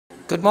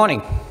Good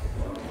morning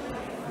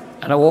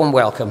and a warm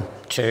welcome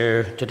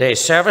to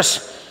today's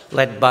service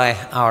led by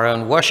our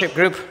own worship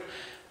group.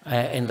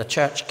 In the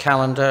church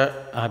calendar,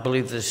 I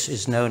believe this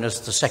is known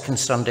as the second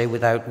Sunday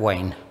without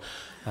Wayne.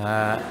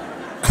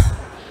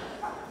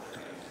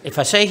 If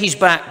I say he's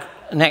back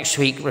next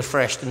week,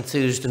 refreshed,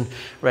 enthused and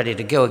ready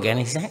to go again,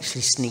 he's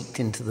actually sneaked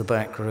into the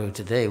back row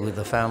today with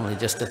the family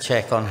just to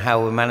check on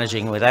how we're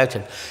managing without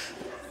him.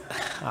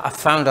 I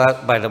found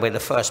out, by the way, the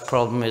first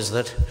problem is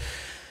that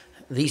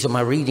these are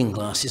my reading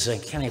glasses. I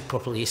can't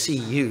properly see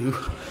you.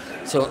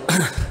 So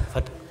if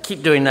I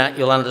keep doing that,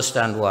 you'll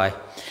understand why.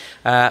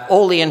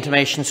 All the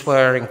intimations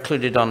were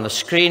included on the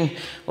screen,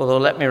 although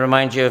let me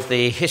remind you of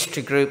the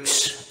history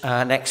group's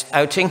next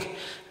outing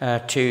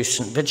to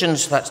St.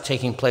 Vincent's. That's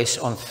taking place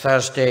on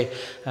Thursday,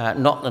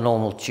 not the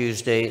normal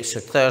Tuesday. So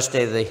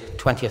Thursday, the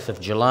 20th of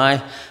July.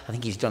 I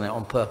think he's done it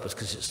on purpose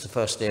because it's the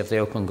first day of the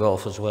open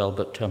golf as well,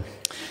 but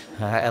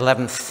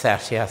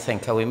 11:30, I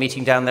think. Are we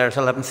meeting down there at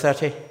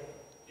 11:30?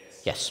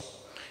 Yes,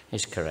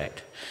 is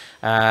correct.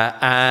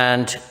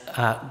 Gail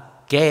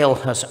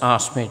has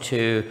asked me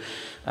to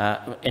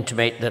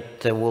intimate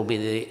that there will be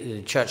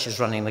the church is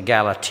running the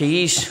gala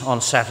teas on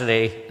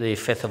Saturday, the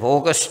 5th of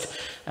August.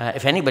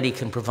 If anybody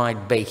can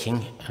provide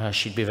baking,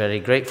 she'd be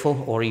very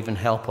grateful, or even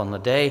help on the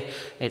day.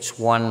 It's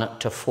 1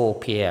 to 4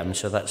 p.m.,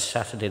 so that's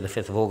Saturday, the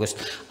 5th of August.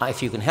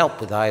 If you can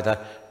help with either,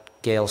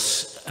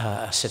 Gail's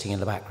sitting in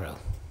the back row.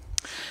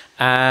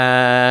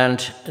 And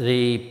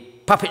the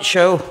puppet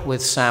show with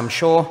Sam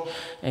Shaw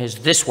is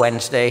this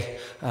Wednesday,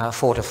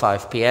 4 to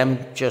 5 p.m.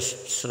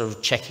 Just sort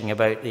of checking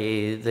about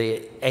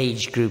the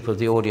age group of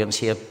the audience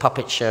here,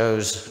 puppet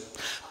shows.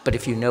 But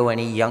if you know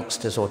any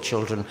youngsters or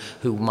children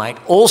who might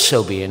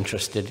also be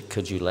interested,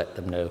 could you let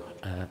them know,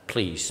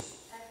 please?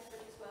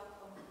 Everybody's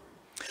welcome.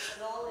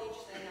 At all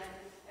ages,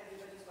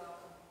 everybody's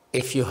welcome.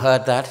 If you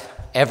heard that,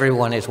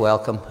 everyone is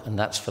welcome, and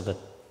that's for the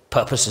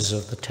purposes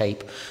of the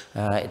tape.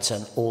 It's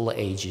an all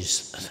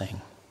ages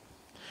thing.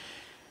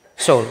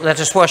 So let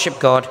us worship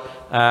God.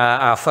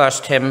 Our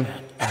first hymn,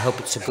 I hope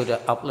it's a good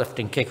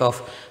uplifting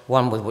kickoff,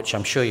 one with which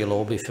I'm sure you'll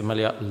all be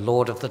familiar,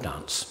 Lord of the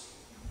Dance.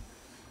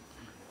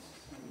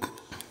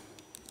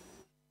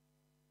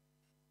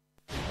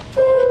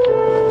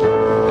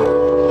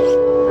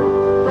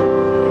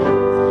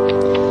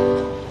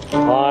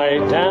 I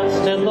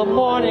danced in the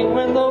morning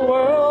when the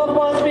world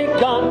was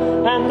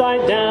begun, and I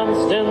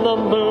danced in the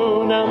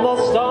moon and the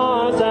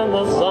stars and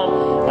the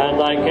sun, and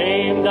I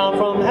came down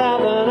from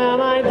heaven and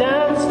I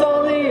danced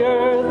on the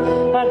earth.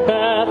 At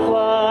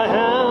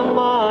Bethlehem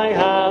I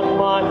had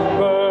my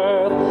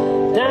birth.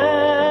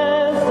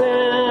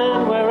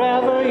 Dancing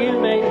wherever you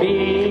may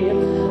be,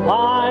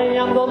 I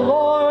am the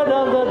Lord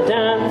of the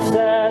dance,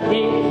 said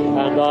he,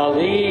 and I'll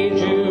lead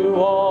you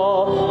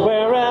all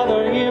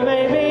wherever you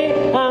may be,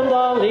 and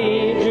I'll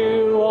lead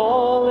you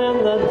all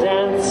in the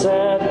dance,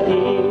 said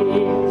he.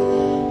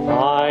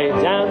 I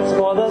danced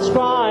for the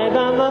scribe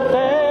and the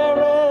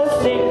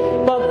Pharisee,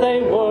 but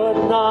they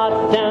would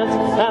not dance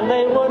and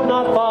they would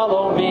not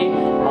follow me.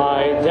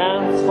 I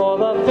danced for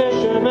the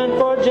fishermen,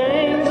 for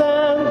James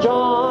and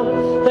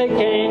John. They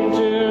came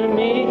to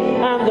me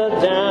and the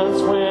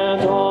dance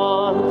went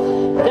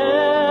on.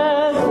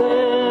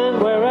 Dancing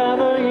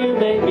wherever you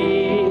may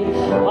be,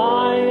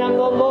 I am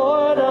the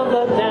Lord of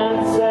the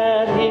dance,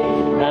 said he,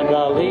 and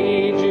I'll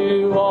lead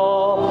you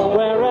all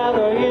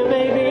wherever you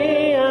may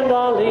be, and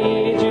I'll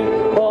lead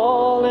you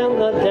all in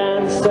the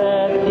dance,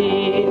 said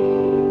he.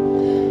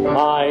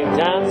 I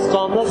danced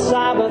on the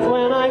Sabbath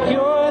when I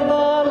cured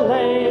the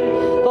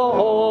lame. The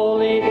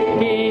holy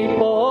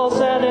people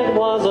said it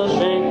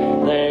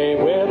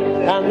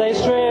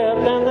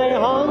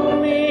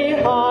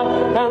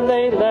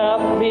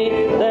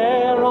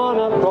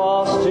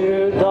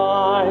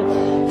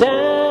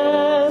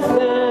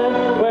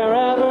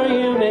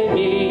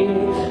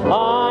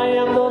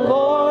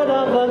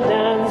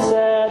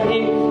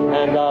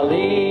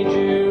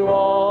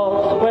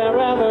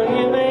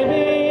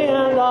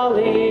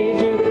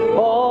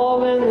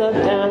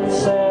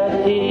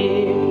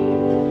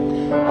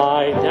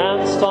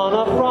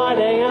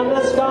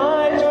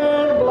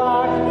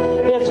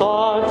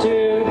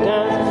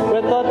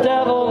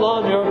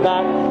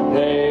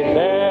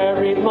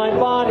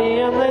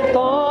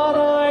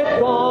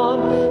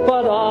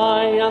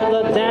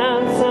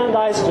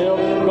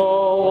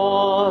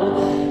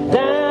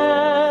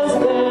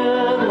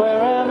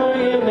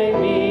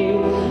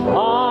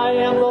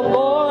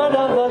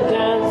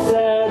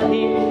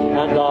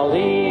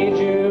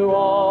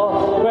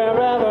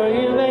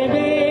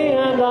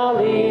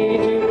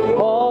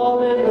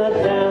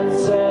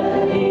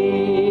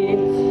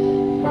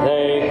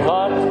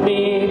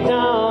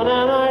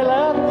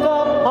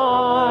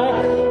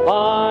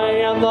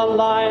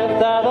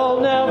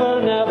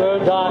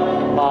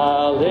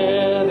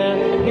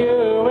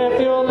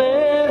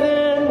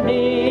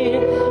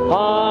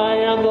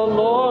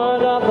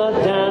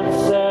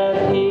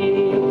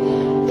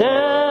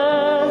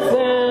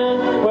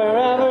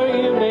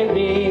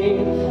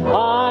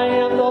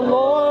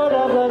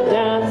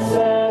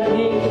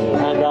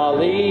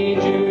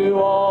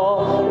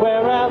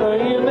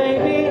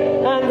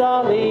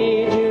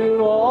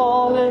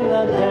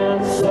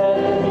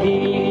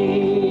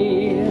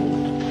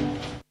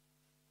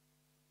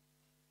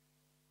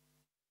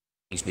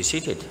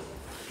seated.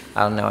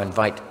 I'll now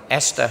invite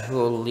Esther, who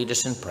will lead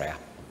us in prayer.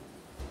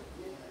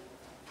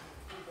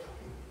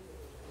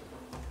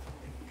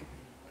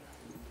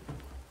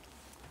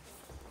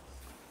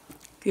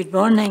 Good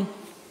morning.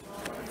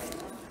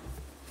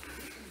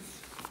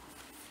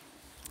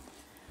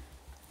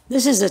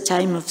 This is a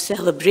time of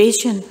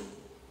celebration.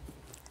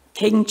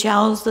 King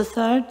Charles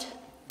III,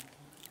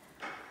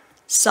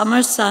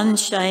 summer sun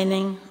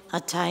shining,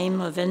 a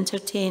time of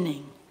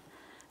entertaining,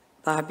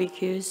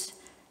 barbecues,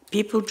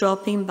 people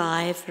dropping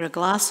by for a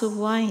glass of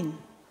wine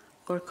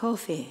or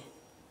coffee.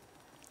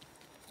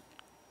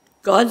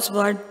 God's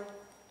word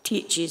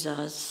teaches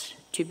us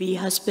to be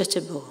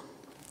hospitable.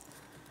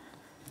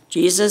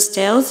 Jesus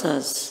tells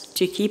us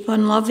to keep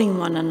on loving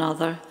one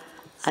another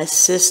as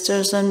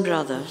sisters and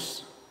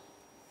brothers.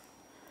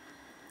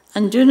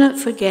 And do not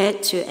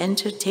forget to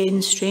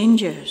entertain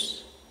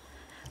strangers,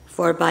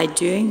 for by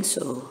doing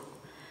so,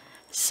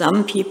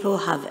 some people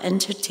have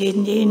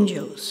entertained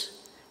angels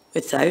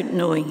without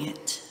knowing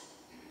it.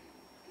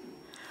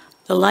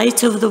 The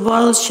light of the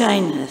world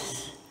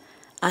shineth,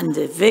 and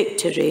the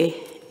victory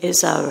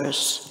is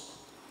ours.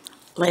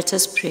 Let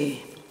us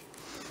pray.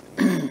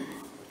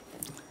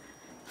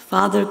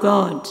 Father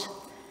God,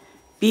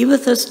 be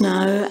with us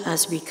now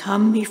as we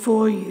come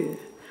before you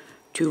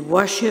to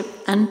worship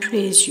and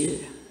praise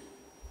you.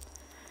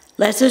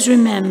 Let us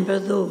remember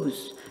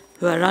those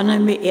who are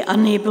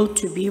unable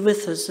to be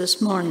with us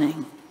this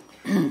morning.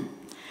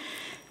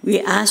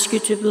 We ask you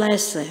to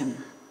bless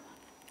them.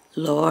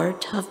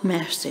 Lord, have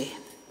mercy.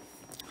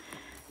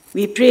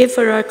 We pray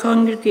for our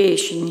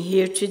congregation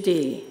here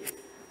today,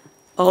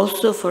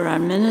 also for our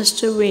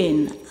minister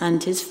Wayne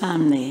and his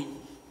family.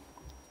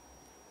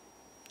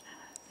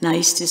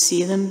 Nice to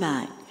see them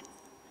back.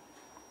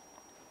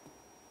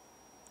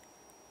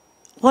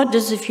 What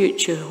does the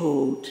future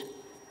hold?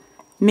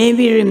 May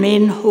we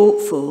remain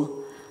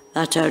hopeful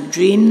that our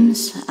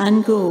dreams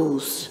and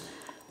goals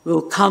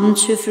will come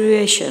to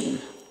fruition.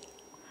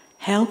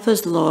 Help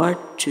us, Lord,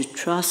 to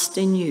trust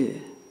in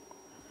you.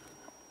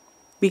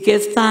 We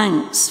give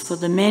thanks for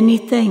the many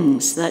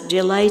things that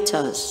delight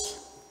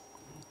us.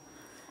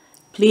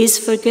 Please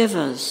forgive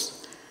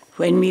us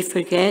when we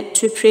forget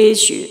to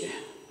praise you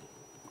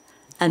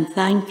and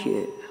thank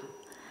you,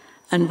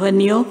 and when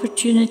the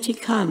opportunity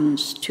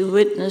comes to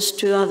witness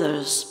to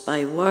others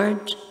by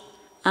word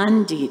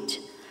and deed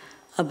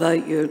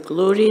about your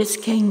glorious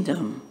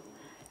kingdom,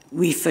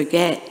 we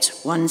forget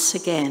once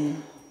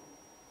again.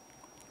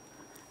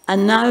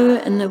 And now,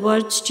 in the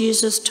words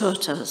Jesus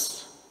taught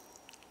us,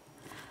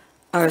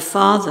 Our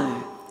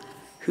Father,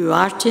 who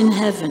art in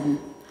heaven,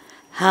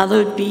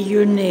 hallowed be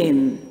your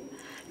name.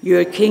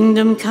 Your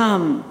kingdom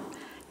come,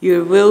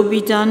 your will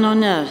be done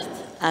on earth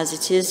as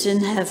it is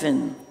in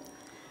heaven.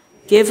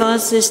 Give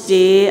us this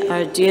day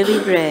our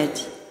daily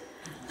bread,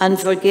 and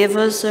forgive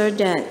us our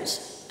debt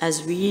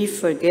as we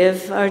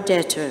forgive our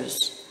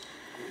debtors.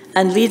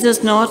 And lead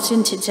us not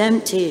into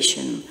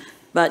temptation,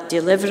 but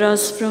deliver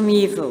us from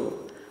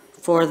evil.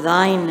 For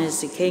thine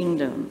is the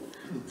kingdom,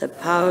 the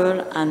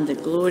power, and the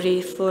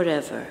glory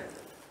forever.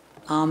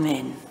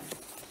 Amen.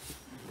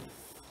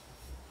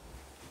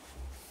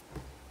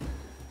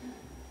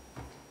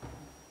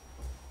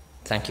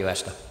 Thank you,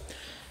 Esther.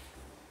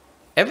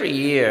 Every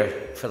year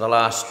for the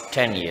last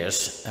 10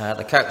 years,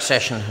 the Kirk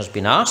session has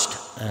been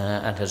asked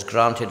and has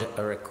granted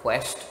a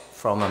request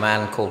from a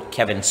man called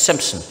Kevin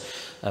Simpson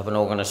of an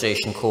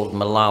organisation called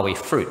Malawi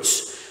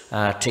Fruits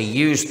to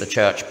use the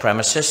church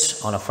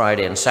premises on a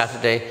Friday and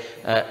Saturday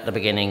at the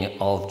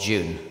beginning of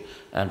June.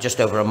 And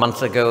just over a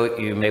month ago,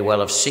 you may well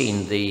have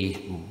seen the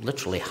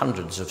literally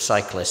hundreds of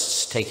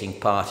cyclists taking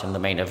part in the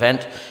main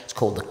event. It's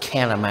called the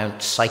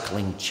Caramount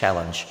Cycling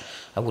Challenge.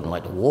 I wouldn't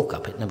like to walk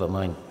up it, never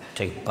mind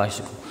take a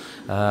bicycle.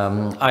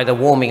 Either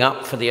warming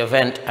up for the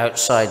event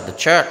outside the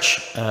church,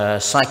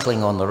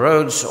 cycling on the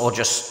roads, or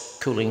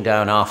just cooling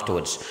down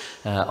afterwards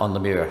on the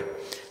Muir.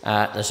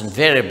 There's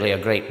invariably a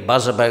great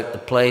buzz about the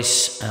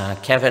place.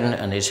 Kevin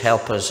and his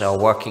helpers are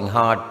working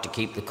hard to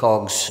keep the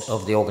cogs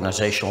of the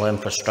organisational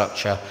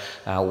infrastructure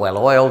well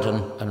oiled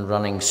and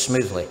running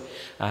smoothly.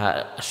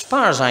 As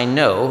far as I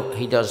know,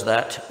 he does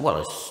that, well,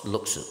 it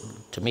looks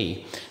to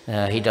me,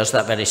 he does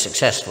that very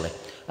successfully.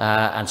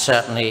 And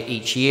certainly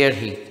each year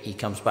he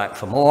comes back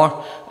for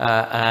more,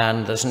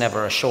 and there's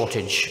never a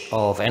shortage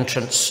of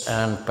entrants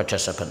and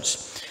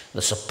participants.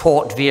 The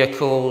support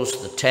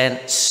vehicles, the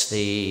tents,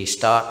 the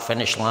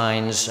start-finish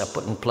lines are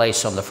put in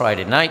place on the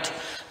Friday night,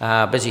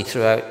 busy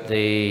throughout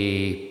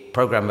the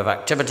programme of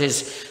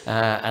activities,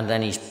 and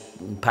then he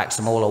packs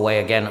them all away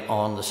again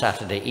on the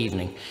Saturday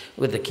evening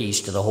with the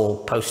keys to the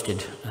hall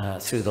posted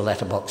through the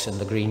letterbox in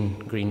the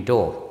green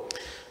door.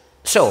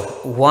 So,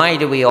 why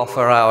do we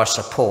offer our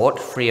support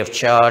free of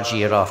charge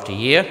year after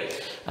year,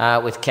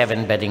 with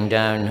Kevin bedding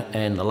down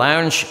in the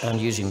lounge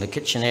and using the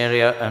kitchen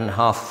area and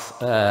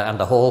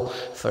the hall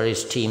for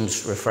his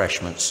team's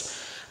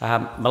refreshments?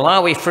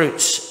 Malawi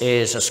Fruits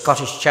is a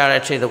Scottish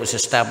charity that was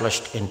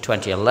established in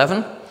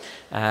 2011.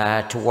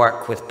 to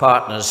work with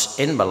partners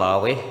in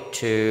Malawi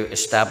to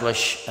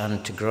establish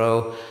and to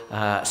grow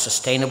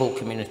sustainable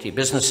community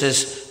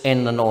businesses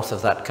in the north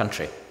of that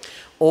country.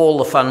 All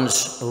the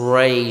funds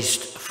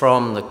raised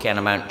from the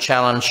Kenamount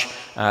Challenge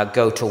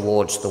go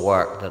towards the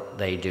work that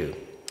they do.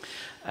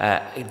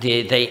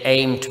 They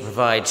aim to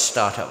provide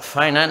startup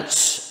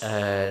finance,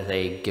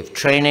 they give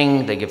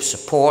training, they give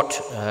support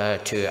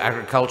to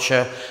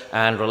agriculture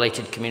and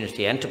related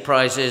community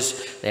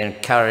enterprises. They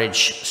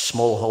encourage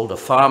smallholder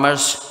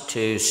farmers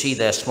to see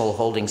their small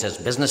holdings as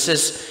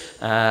businesses,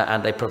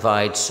 and they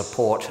provide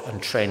support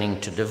and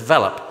training to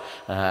develop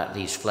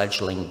these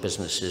fledgling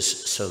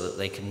businesses so that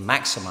they can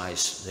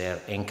maximize their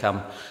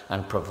income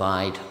and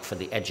provide for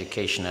the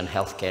education and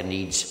healthcare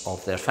needs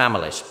of their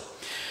families.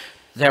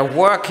 Their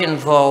work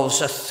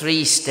involves a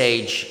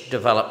three-stage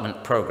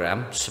development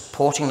program,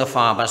 supporting the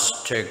farmers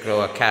to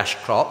grow a cash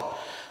crop,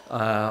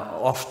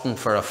 often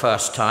for a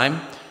first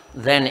time,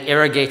 then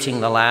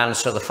irrigating the land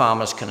so the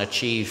farmers can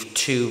achieve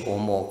 2 or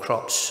more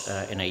crops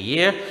in a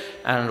year,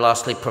 and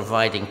lastly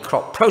providing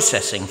crop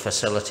processing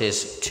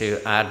facilities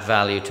to add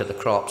value to the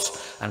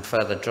crops and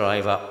further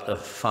drive up the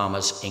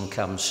farmers'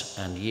 incomes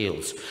and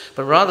yields.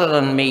 But rather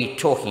than me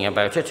talking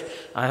about it,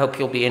 I hope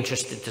you'll be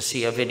interested to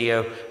see a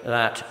video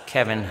that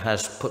Kevin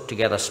has put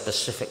together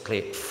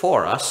specifically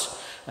for us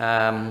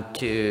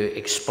to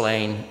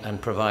explain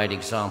and provide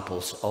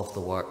examples of the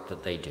work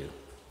that they do.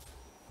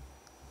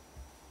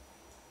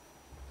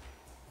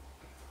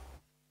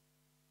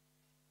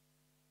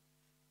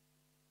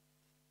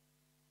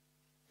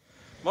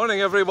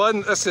 Morning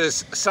everyone, this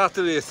is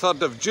Saturday the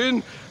 3rd of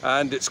June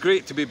and it's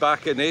great to be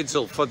back in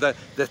EDZELL for the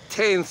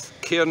 10th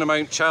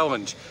Kenamount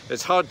Challenge.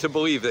 It's hard to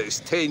believe that it's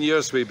 10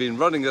 years we've been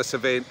running this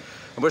event,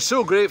 and we're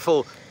so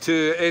grateful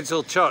to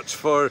EDZELL Church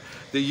for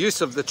the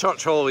use of the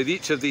church hall in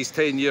each of these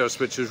 10 years,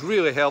 which has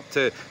really helped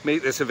to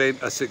make this event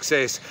a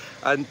success.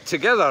 And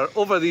together,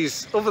 over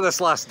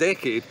this last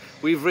decade,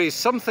 we've raised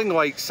something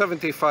like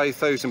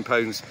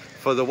 £75,000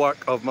 for the work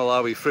of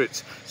Malawi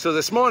Fruits. So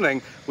this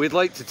morning, we'd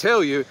like to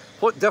tell you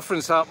what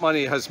difference that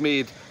money has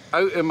made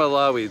out in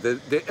Malawi,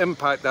 the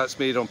impact that's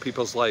made on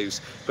people's lives.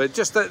 But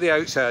just at the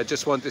outset, I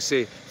just want to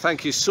say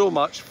thank you so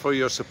much for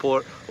your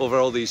support over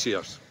all these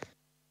years.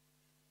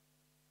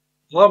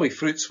 Malawi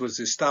Fruits was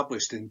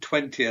established in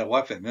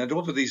 2011, and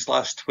over these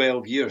last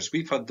 12 years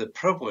we've had the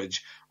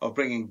privilege of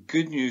bringing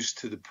good news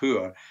to the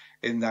poor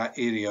in that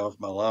area of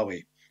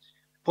Malawi.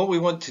 What we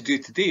want to do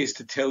today is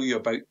to tell you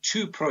about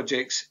 2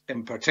 projects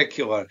in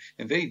particular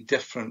in very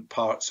different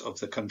parts of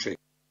the country.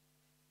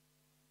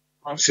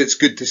 Perhaps it's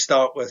good to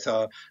start with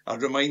a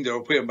reminder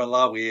of where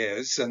Malawi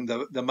is, and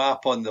the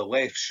map on the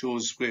left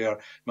shows where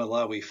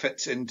Malawi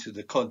fits into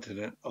the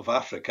continent of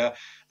Africa,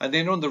 and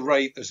then on the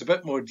right there's a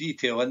bit more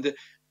detail, and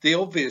the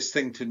obvious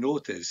thing to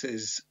notice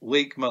is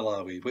Lake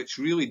Malawi, which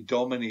really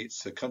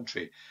dominates the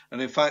country.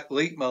 And in fact,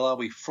 Lake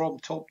Malawi from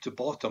top to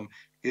bottom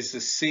is the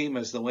same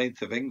as the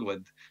length of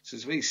England. So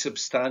it's a very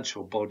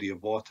substantial body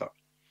of water.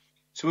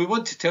 So we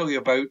want to tell you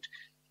about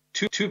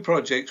two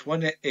projects,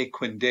 one at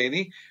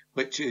Ekwendeni,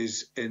 which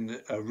is in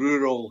a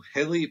rural,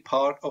 hilly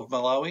part of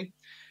Malawi,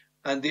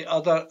 and the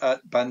other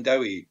at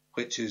Bandawi,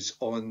 which is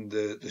on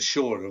the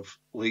shore of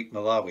Lake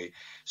Malawi.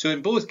 So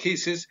in both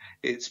cases,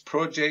 it's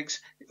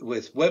projects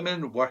with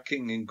women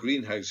working in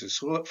greenhouses.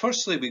 So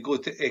firstly, we go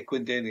to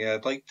Ekwendeni.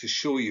 I'd like to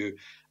show you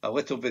a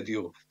little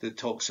video that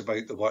talks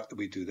about the work that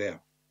we do there.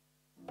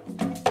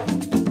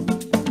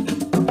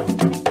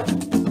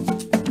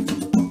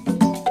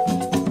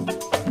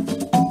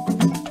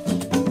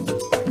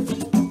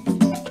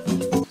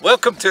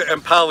 Welcome to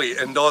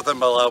Mpali in northern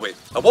Malawi,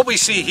 and what we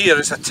see here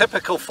is a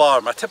typical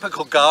farm, a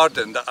typical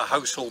garden that a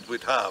household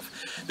would have.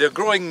 They're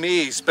growing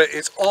maize, but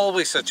it's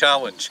always a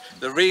challenge.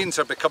 The rains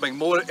are becoming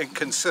more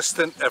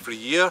inconsistent every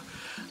year,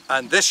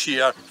 and this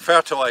year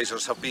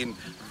fertilisers have been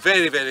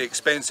very, very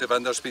expensive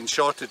and there's been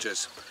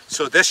shortages.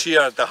 So this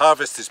year the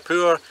harvest is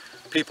poor,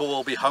 people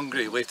will be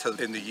hungry later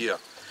in the year.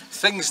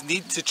 Things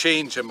need to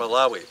change in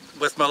Malawi.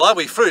 With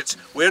Malawi Fruits,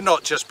 we're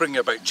not just bringing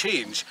about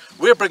change,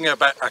 we're bringing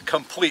about a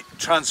complete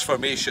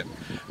transformation,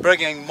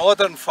 bringing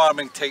modern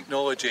farming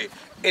technology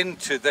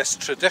into this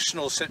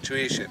traditional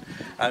situation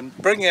and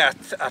bringing a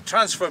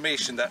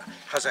transformation that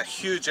has a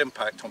huge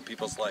impact on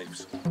people's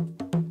lives.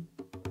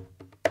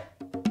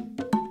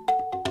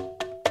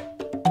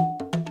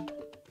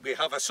 We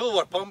have a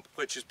solar pump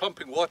which is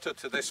pumping water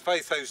to this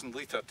 5,000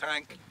 litre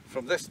tank.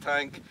 From this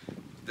tank,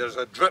 there's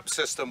a drip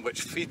system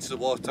which feeds the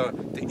water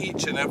to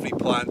each and every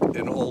plant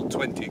in all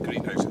 20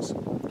 greenhouses.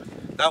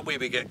 That way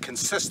we get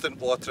consistent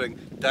watering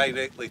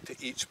directly to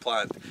each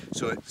plant.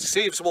 So it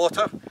saves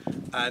water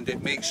and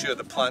it makes sure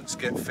the plants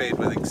get fed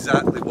with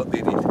exactly what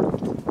they need.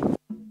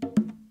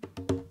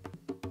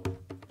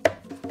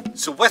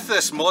 So with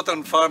this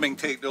modern farming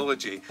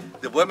technology,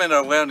 the women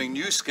are learning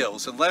new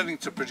skills and learning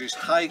to produce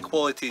high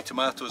quality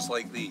tomatoes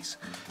like these.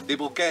 They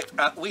will get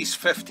at least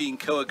 15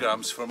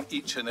 kilograms from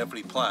each and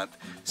every plant,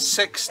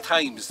 6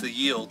 times the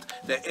yield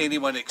that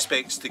anyone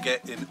expects to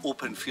get in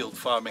open field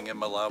farming in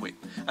Malawi.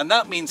 And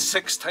that means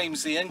 6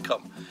 times the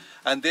income.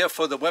 And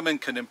therefore the women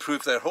can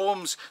improve their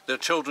homes, their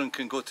children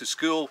can go to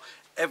school,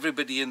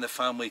 everybody in the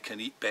family can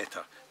eat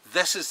better.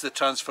 This is the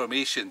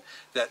transformation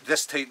that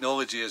this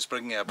technology is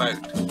bringing about.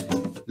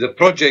 The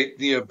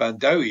project near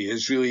Bandawi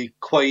is really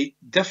quite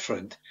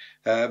different.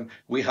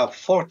 We have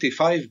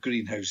 45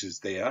 greenhouses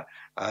there,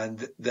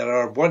 and there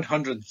are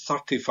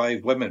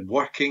 135 women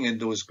working in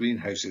those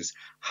greenhouses,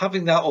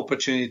 having that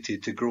opportunity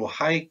to grow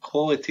high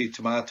quality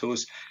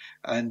tomatoes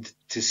and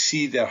to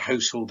see their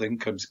household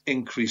incomes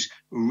increase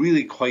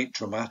really quite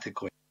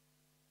dramatically.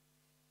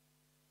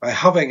 By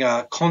having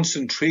a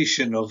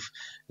concentration of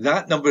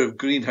that number of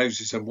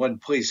greenhouses in one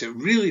place, it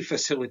really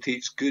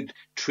facilitates good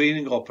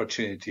training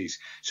opportunities.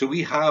 So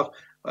we have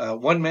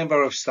one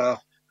member of staff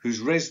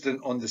who's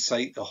resident on the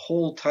site the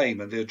whole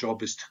time, and their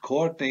job is to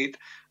coordinate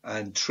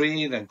and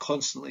train and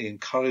constantly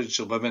encourage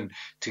the women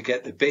to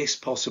get the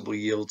best possible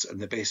yields and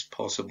the best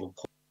possible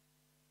quality.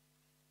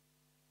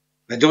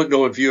 I don't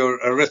know if your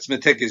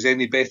arithmetic is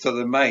any better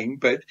than mine,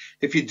 but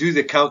if you do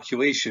the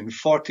calculation,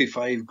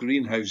 45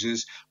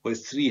 greenhouses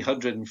with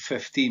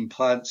 315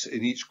 plants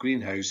in each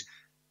greenhouse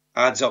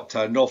adds up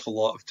to an awful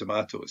lot of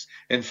tomatoes.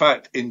 In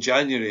fact, in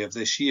January of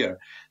this year,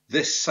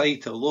 this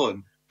site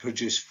alone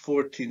produced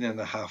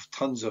 14.5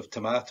 tons of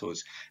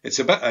tomatoes. It's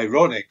a bit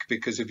ironic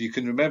because if you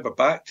can remember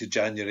back to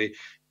January,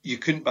 you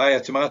couldn't buy a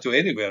tomato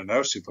anywhere in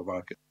our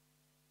supermarket.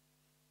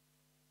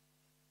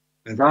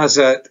 And as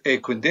at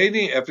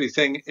Ekwindeni,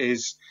 everything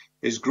is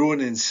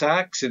grown in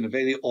sacks in a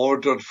very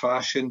ordered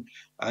fashion,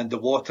 and the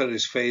water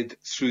is fed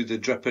through the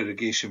drip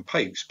irrigation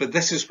pipes. But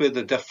this is where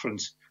the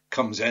difference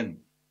comes in.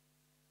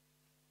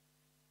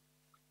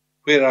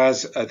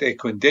 Whereas at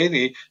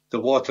Ekwindeni, the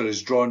water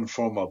is drawn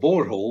from a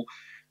borehole,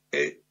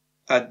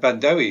 at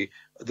Bandawi,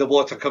 the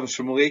water comes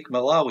from Lake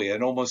Malawi,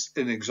 an almost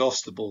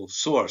inexhaustible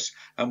source.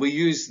 And we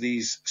use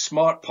these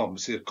smart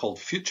pumps. They're called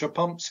future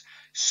pumps,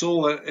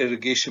 solar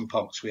irrigation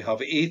pumps. We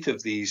have 8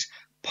 of these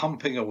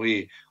pumping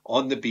away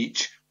on the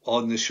beach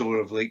on the shore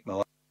of Lake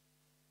Malawi.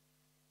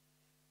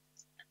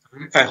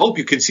 I hope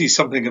you can see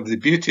something of the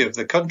beauty of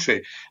the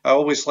country. I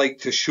always like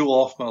to show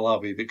off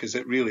Malawi because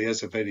it really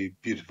is a very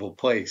beautiful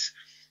place.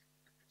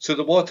 So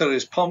the water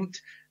is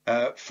pumped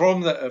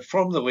from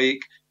the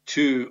lake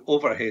to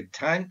overhead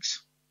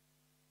tanks.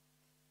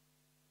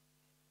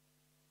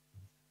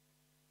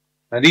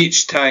 And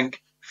each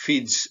tank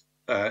feeds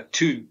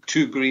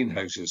two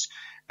greenhouses.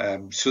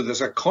 So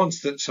there's a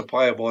constant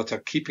supply of water,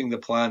 keeping the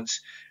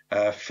plants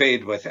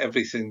fed with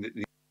everything that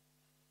they need.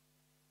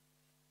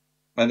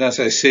 And as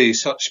I say,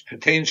 such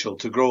potential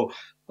to grow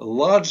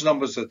large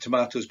numbers of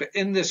tomatoes, but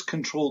in this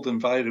controlled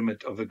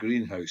environment of a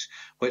greenhouse,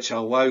 which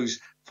allows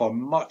for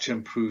much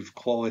improved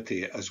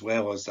quality as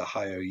well as the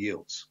higher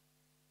yields.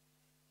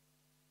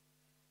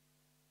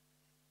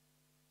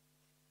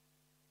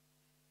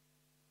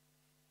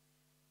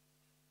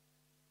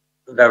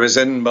 I was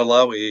in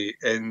Malawi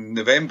in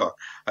November.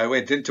 I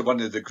went into one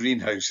of the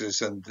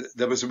greenhouses, and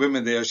there was a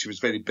woman there. She was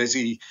very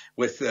busy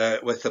with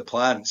the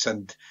plants,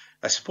 and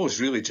I suppose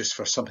really just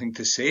for something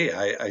to say,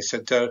 I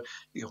said to her,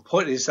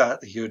 "What is that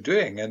you're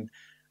doing?" And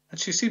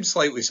she seemed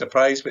slightly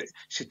surprised, but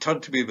she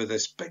turned to me with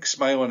this big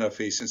smile on her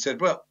face and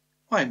said, "Well,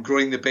 I'm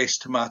growing the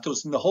best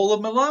tomatoes in the whole of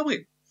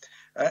Malawi,"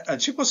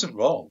 and she wasn't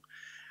wrong.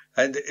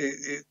 And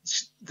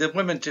the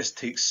women just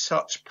take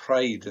such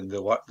pride in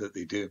the work that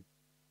they do.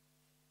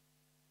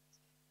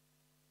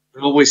 I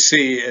always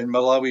say in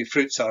Malawi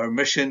Fruits, our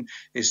mission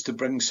is to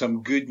bring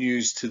some good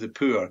news to the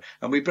poor.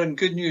 And we bring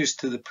good news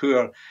to the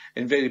poor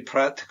in very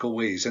practical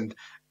ways. And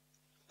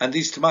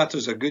these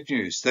tomatoes are good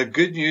news. They're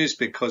good news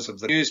because of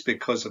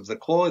the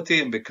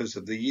quality and because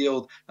of the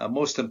yield. And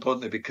most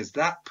importantly, because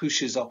that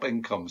pushes up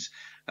incomes.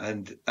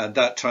 And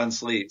that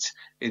translates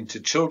into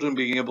children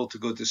being able to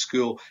go to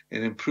school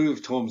in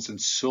improved homes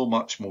and so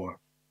much more.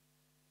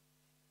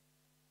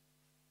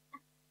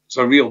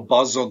 There's a real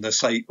buzz on the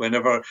site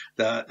whenever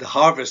the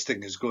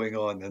harvesting is going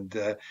on, and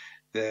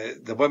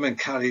the women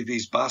carry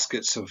these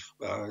baskets of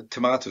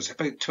tomatoes,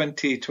 about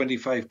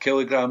 20-25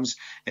 kilograms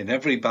in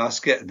every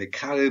basket, and they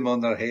carry them on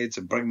their heads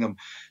and bring them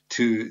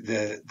to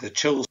the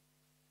chill.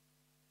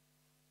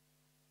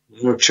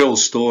 Our chill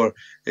store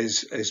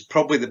is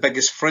probably the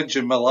biggest fridge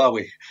in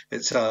Malawi.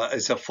 It's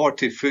a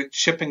 40-foot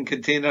shipping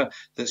container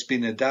that's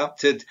been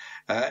adapted.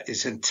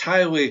 It's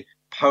entirely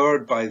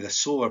powered by the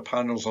solar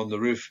panels on the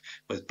roof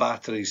with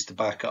batteries to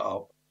back it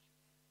up.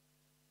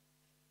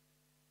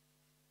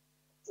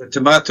 The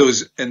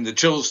tomatoes in the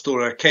chill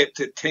store are kept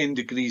at 10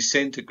 degrees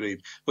centigrade,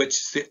 which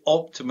is the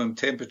optimum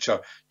temperature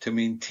to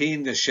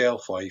maintain the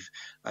shelf life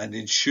and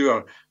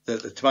ensure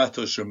that the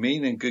tomatoes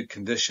remain in good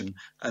condition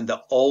and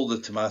that all the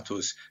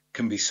tomatoes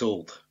can be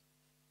sold.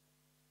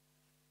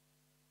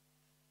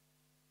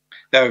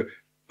 Now,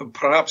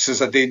 perhaps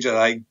there's a danger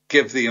I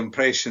give the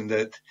impression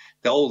that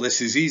all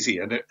this is easy,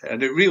 and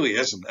it really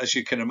isn't. As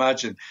you can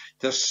imagine,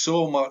 there's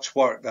so much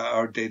work that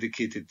our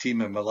dedicated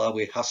team in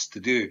Malawi has to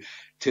do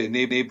to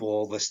enable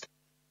all this.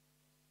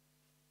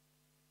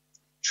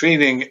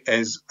 Training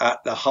is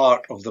at the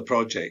heart of the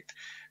project.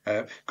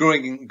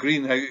 Growing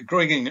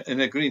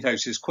in a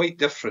greenhouse is quite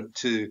different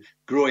to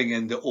growing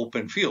in the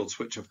open fields,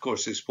 which of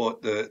course is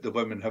what the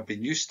women have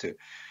been used to.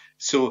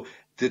 So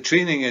the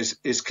training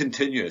is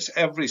continuous.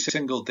 Every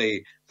single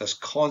day, there's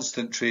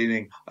constant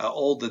training at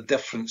all the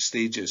different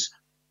stages.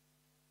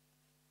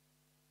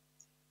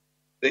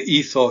 The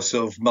ethos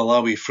of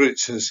Malawi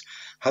Fruits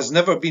has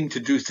never been to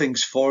do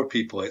things for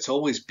people. It's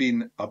always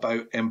been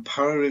about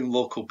empowering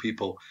local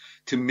people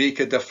to make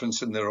a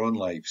difference in their own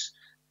lives.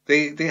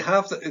 They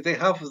have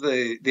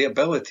the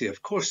ability,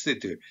 of course they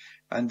do,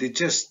 and they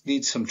just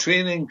need some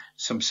training,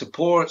 some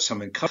support,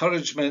 some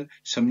encouragement,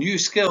 some new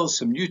skills,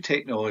 some new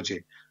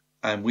technology,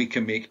 and we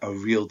can make a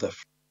real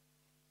difference.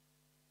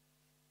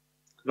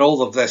 And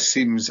all of this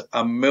seems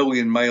a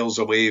million miles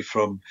away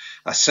from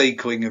a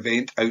cycling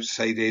event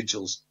outside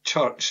EDZELL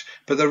Church,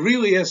 but there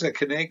really is a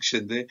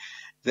connection.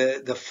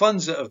 The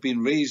funds that have been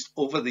raised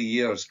over the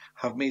years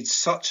have made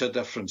such a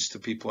difference to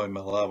people in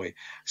Malawi.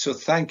 So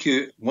thank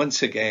you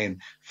once again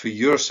for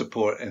your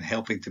support in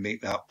helping to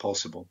make that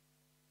possible.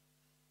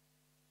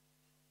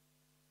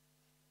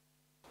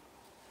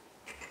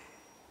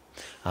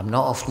 I'm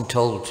not often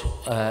told,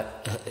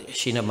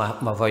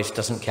 Sheena, my voice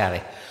doesn't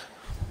carry.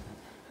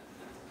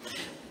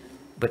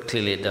 But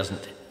clearly it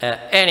doesn't.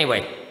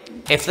 Anyway,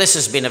 if this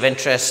has been of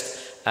interest,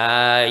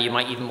 you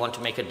might even want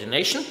to make a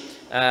donation,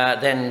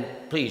 then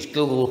please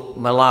Google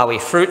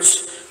Malawi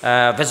Fruits,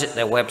 visit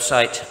their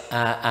website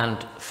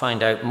and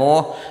find out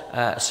more.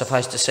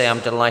 Suffice to say,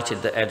 I'm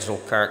delighted that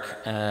EDZELL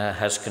Kirk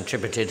has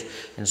contributed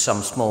in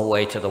some small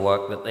way to the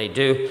work that they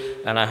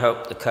do, and I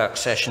hope the Kirk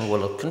session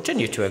will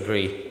continue to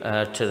agree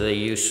to the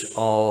use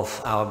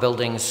of our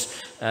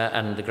buildings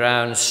and the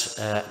grounds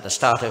at the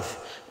start of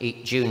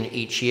June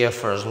each year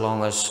for as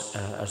long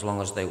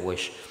as they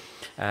wish.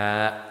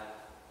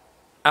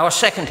 Our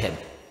second hymn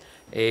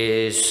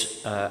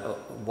is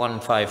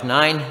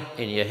 159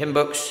 in your hymn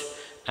books,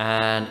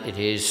 and it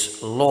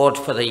is Lord,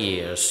 for the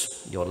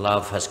years your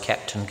love has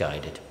kept and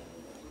guided.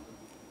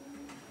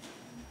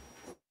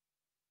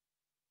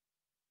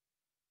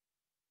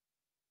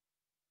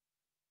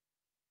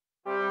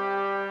 Lord,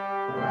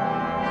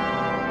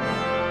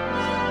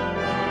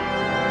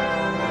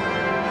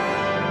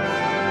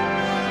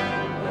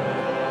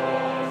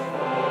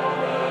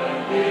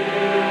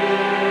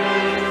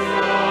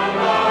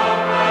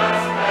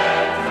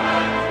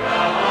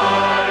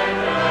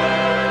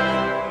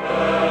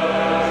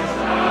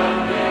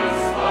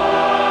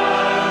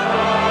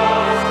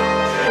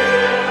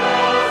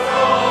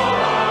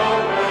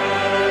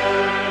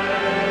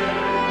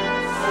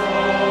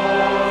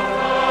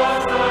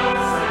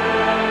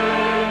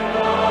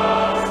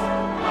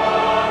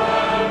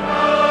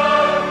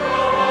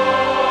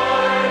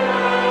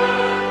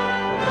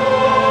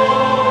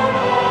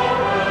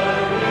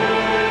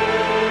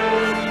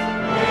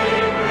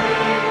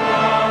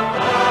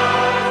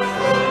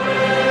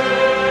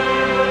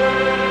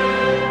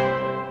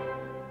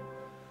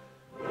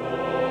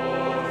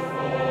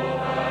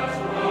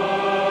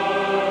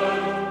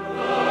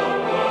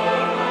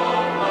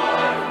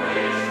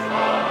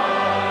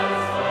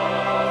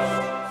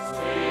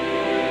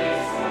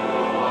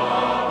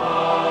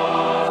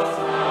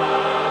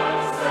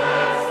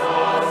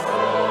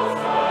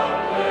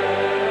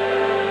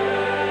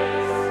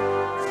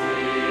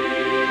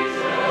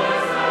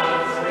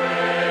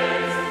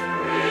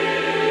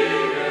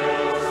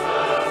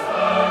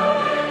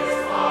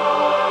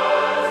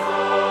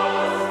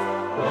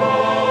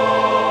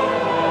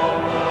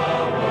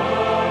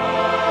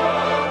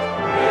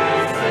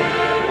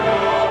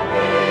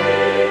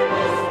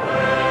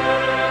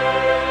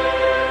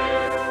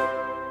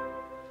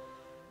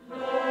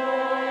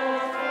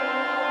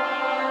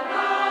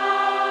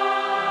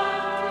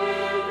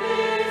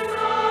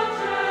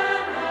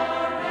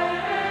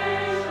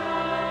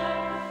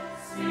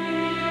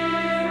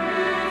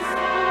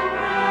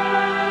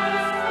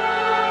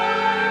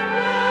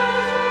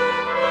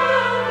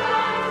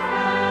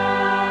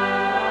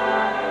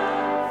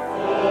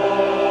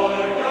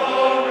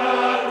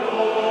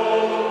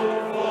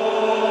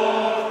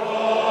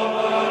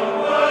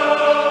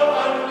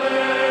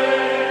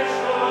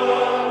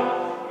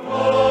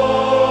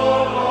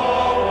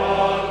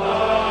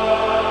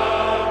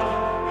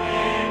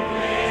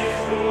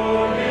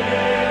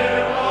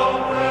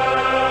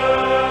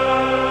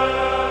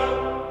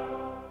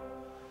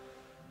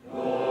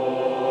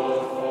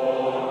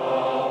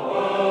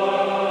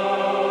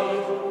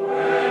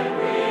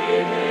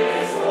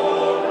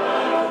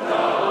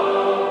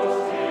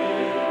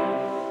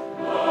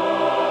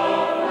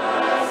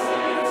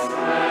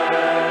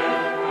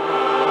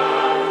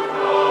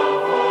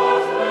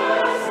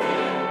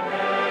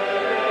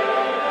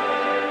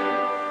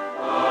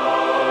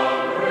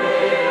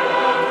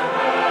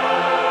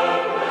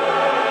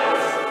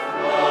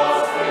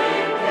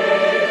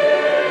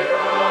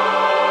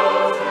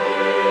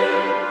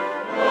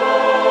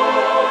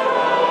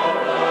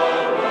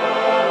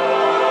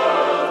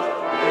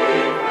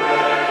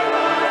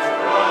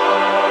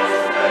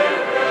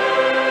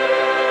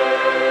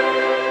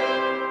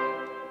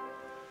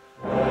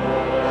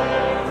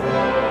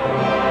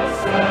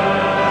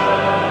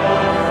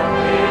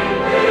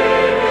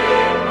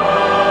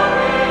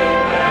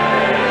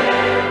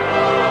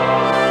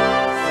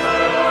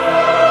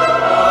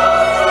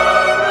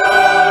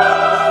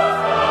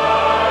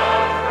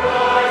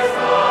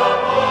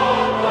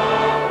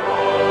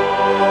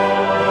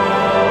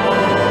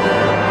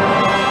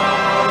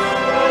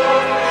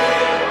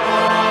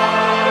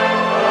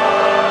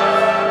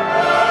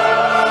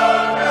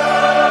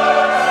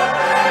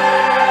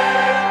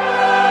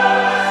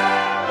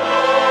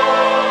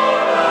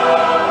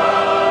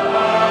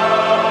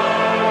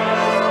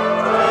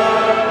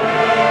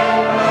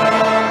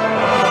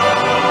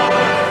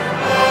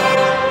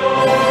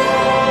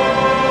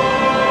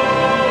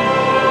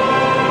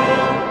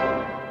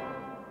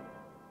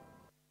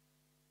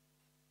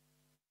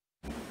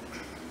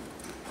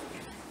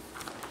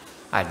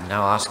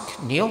 now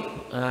ask Neil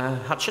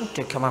Hutchin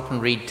to come up and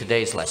read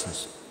today's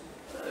lessons.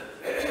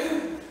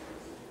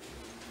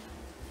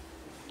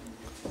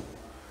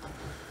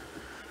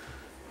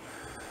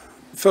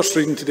 First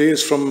reading today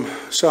is from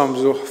 1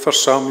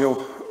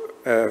 Samuel,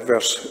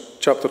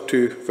 chapter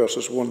 2,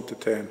 verses 1 to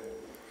 10.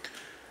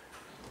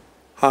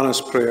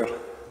 Hannah's prayer.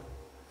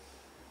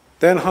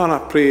 Then Hannah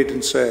prayed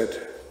and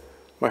said,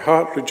 "My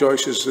heart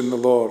rejoices in the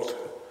Lord.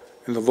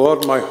 In the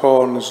Lord my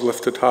horn is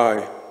lifted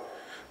high.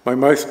 My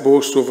mouth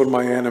boasts over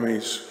my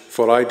enemies,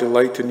 for I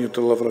delight in your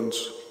deliverance.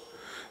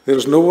 There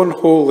is no one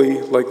holy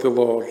like the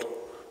Lord.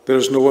 There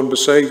is no one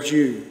beside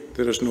you.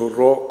 There is no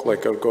rock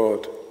like our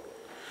God.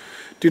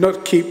 Do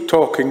not keep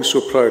talking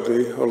so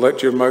proudly, or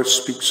let your mouth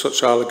speak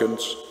such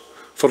arrogance,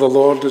 for the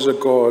Lord is a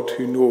God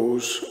who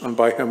knows, and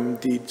by him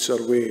deeds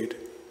are weighed.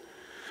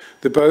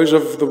 The bows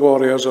of the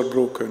warriors are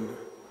broken,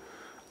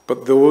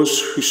 but those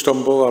who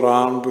stumble are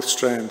armed with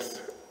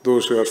strength.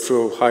 Those who are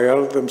full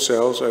hire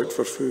themselves out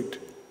for food.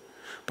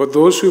 But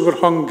those who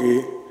were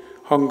hungry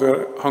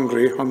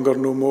hunger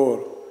no more.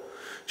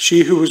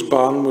 She who was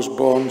barren was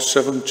born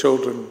 7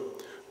 children,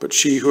 but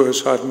she who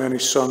has had many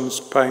sons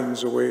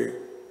pines away.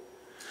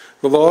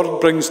 The Lord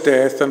brings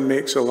death and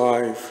makes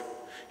alive.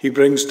 He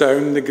brings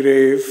down the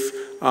grave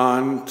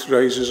and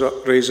raises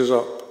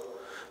up.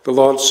 The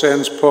Lord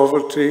sends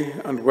poverty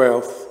and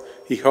wealth.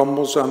 He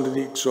humbles and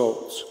he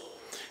exalts.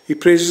 He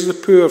praises the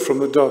poor from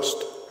the dust.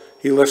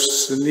 He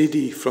lifts the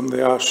needy from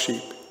the ash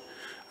heap,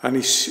 and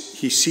he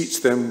seats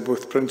them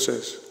with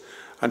princes,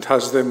 and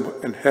has them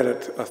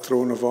inherit a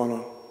throne of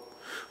honour.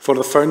 For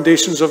the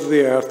foundations of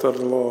the earth are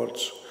the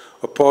Lord's.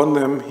 Upon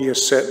them he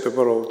has set the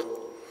world.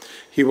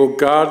 He will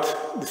guard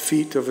the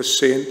feet of his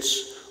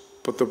saints,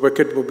 but the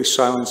wicked will be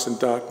silenced in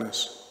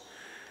darkness.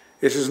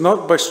 It is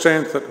not by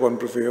strength that one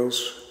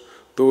prevails.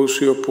 Those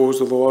who oppose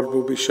the Lord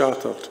will be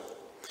shattered.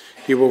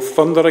 He will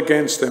thunder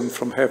against them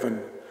from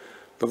heaven.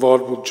 The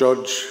Lord will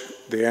judge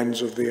the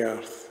ends of the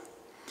earth.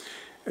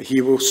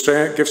 He will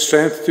give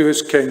strength to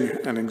his king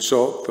and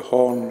exalt the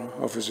horn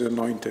of his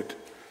anointed.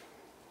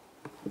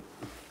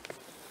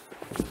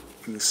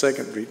 And the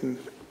second reading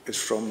is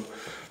from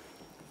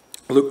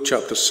Luke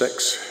chapter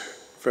 6,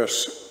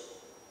 verse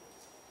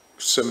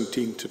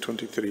 17 to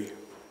 23.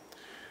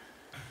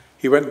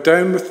 He went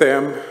down with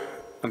them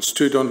and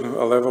stood on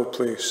a level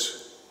place.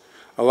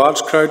 A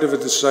large crowd of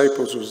his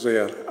disciples was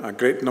there, a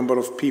great number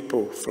of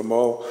people from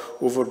all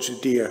over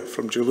Judea,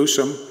 from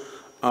Jerusalem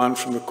and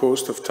from the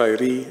coast of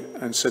Tyre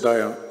and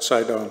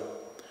Sidon,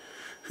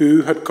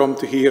 who had come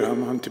to hear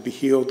him and to be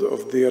healed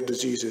of their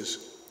diseases.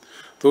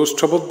 Those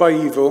troubled by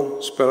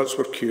evil spirits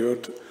were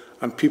cured,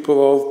 and people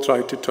all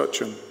tried to touch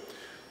him,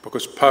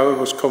 because power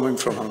was coming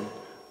from him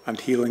and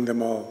healing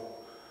them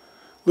all.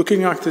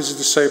 Looking at his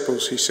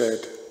disciples, he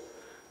said,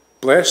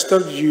 "Blessed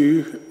are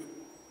you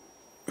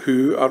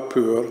who are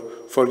poor,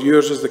 for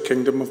yours is the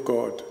kingdom of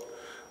God.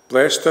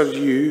 Blessed are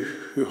you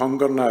who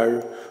hunger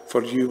now,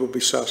 for you will be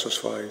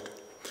satisfied.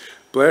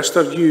 Blessed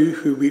are you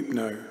who weep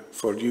now,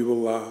 for you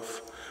will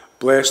laugh.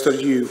 Blessed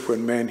are you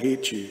when men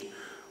hate you,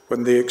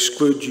 when they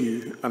exclude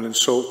you and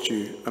insult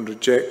you and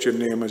reject your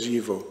name as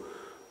evil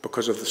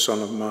because of the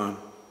Son of Man.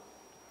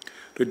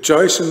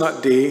 Rejoice in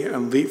that day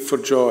and leap for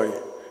joy,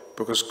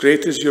 because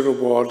great is your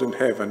reward in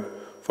heaven,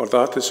 for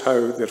that is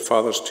how their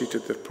fathers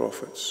treated their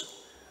prophets."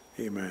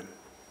 Amen.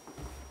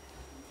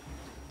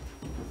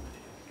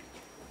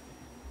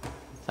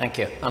 Thank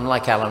you.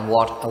 Unlike Alan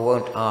Watt, I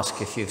won't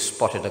ask if you've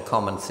spotted a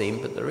common theme,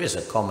 but there is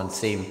a common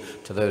theme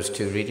to those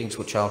two readings,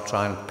 which I'll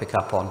try and pick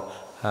up on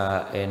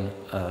in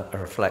a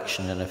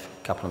reflection in a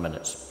couple of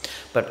minutes.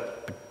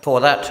 But before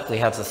that, we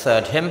have the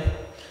third hymn,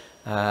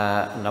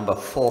 number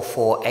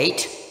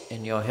 448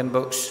 in your hymn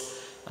books,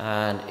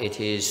 and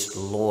it is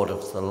Lord,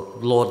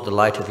 the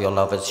light of your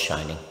love is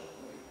shining.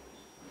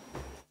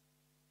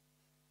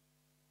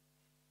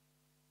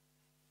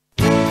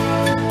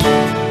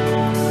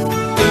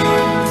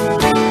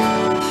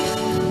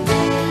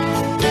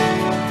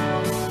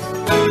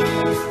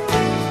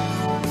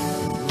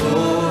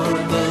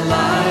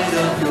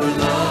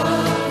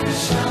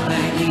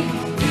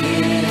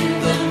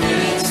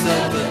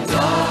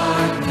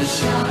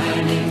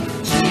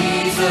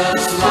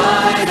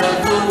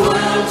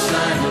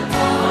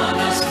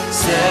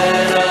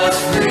 Set us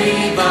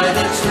free by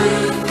the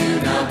truth you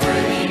now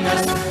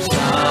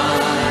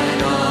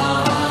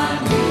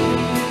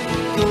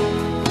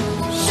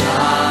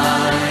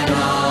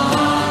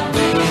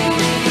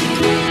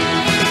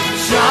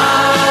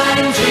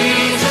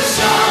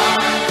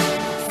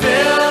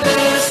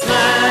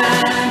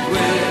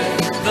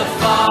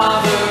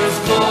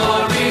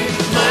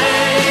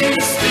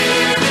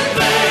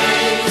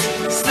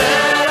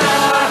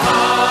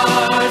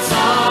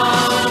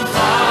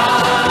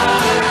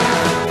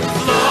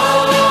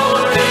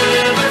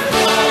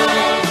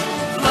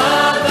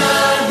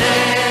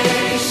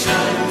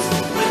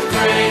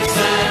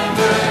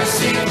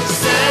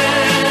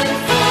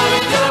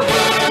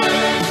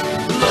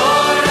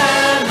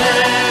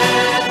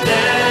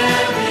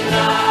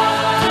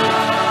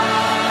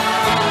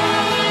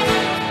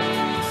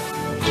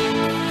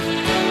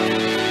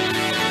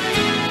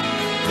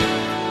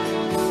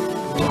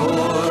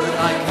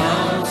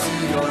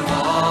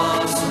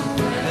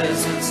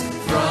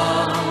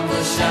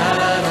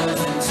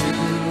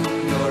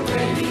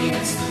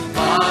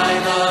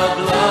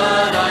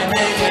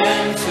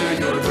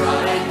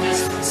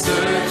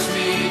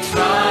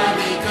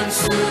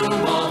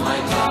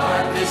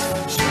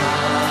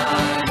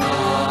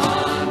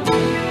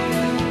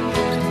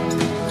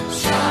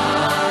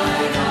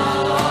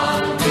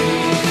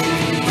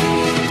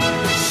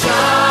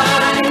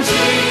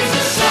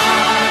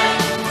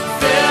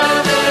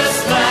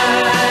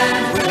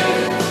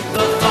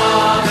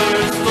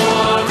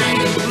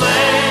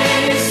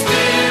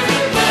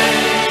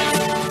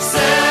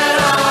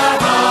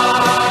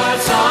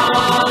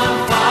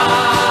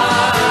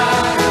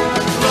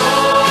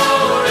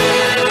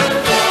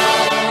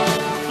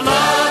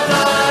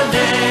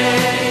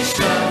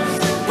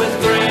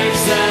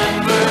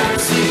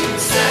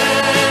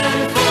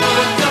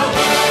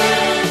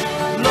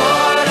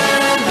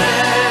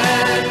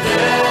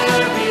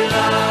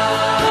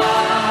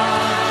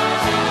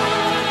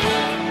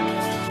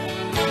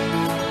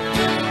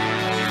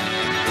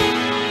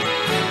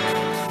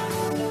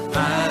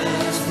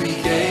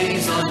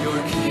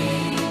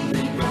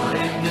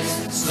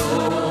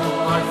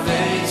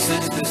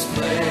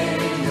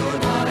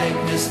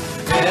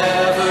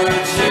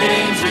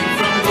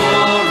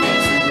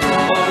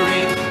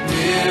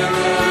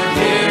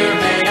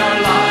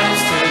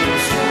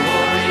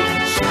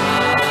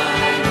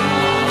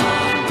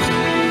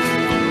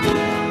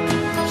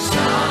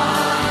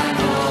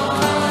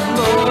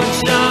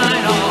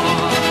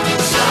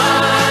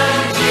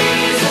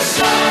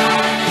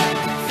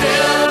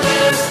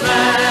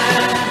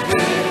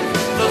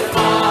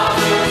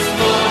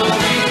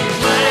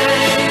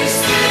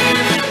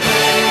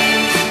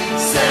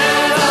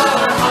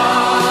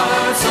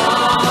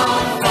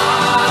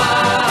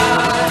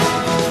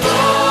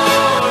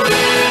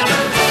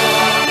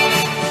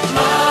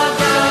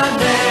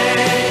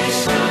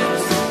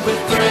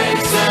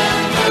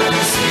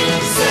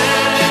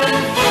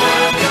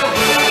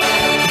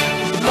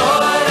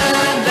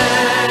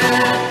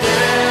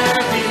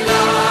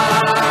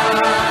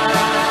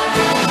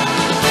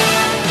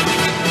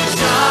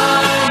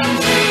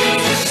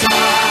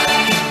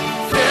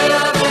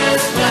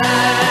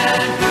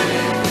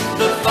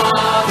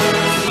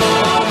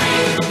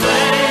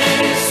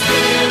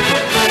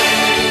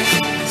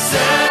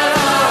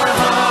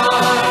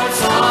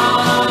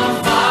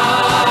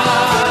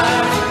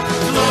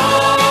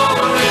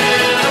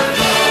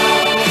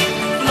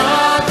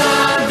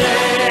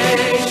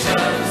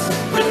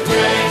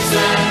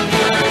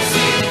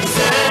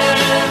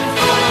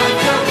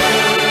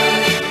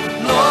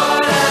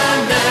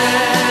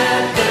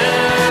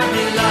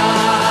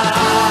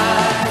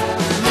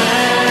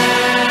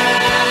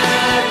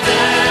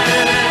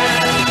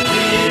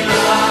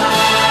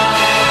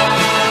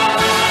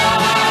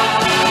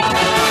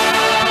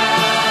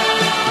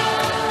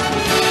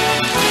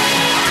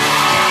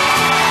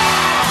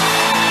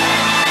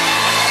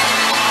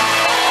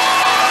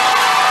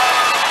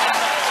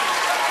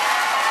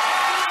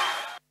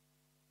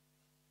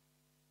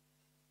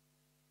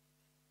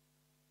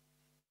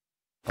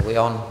Are we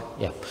on?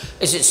 Yeah.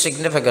 Is it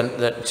significant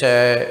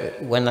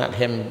that when that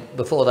hymn,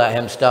 before that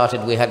hymn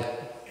started, we had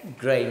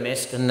grey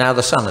mist and now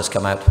the sun has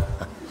come out?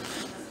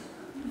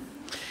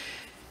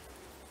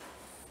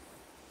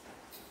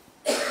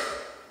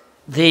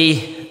 The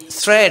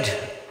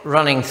thread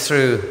running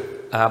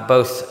through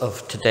both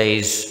of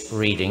today's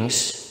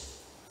readings,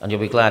 and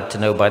you'll be glad to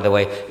know, by the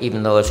way,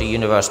 even though as a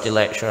university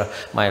lecturer,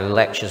 my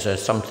lectures are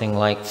something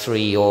like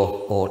 3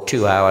 or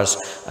 2 hours,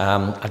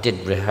 I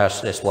did rehearse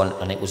this one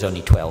and it was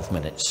only 12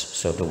 minutes,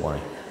 so don't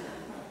worry.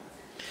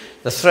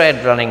 The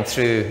thread running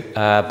through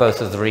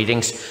both of the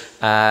readings,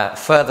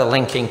 further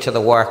linking to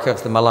the work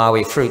of the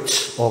Malawi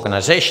Fruits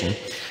organization,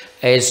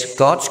 is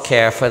God's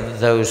care for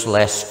those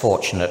less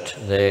fortunate,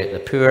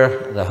 the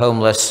poor, the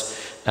homeless,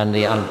 and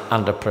the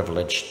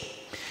underprivileged.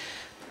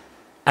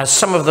 As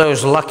some of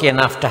those lucky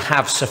enough to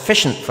have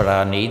sufficient for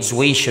our needs,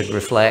 we should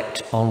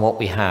reflect on what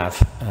we have,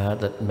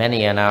 that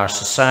many in our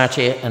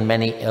society and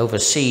many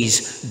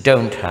overseas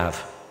don't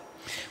have.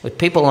 With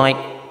people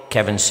like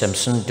Kevin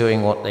Simpson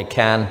doing what they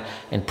can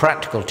in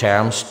practical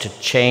terms to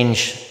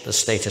change the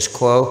status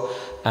quo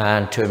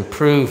and to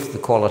improve the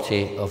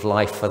quality of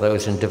life for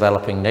those in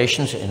developing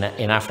nations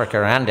in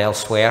Africa and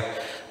elsewhere,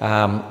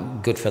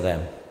 good for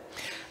them.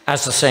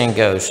 As the saying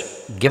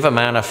goes, give a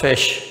man a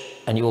fish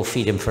and you will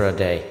feed him for a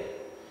day.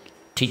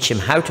 Teach him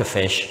how to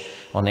fish,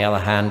 on the other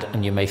hand,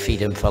 and you may feed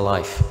him for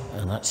life.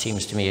 And that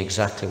seems to me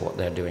exactly what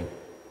they're doing.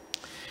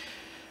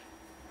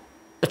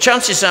 The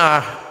chances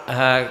are,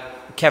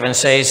 Kevin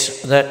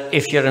says, that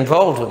if you're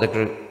involved with a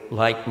group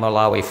like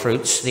Malawi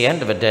Fruits, the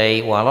end of a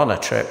day while on a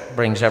trip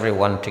brings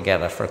everyone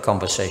together for a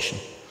conversation.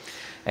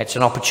 It's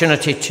an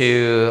opportunity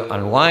to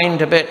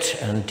unwind a bit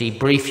and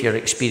debrief your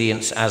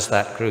experience as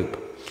that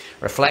group.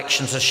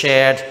 Reflections are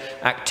shared,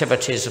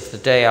 activities of the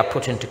day are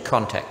put into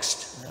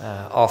context.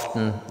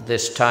 Often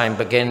this time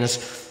begins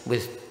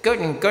with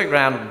going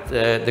around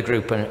the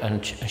group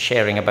and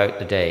sharing about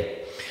the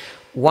day.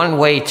 One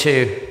way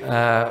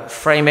to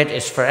frame it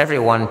is for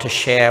everyone to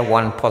share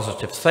one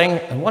positive thing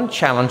and one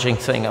challenging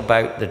thing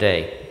about the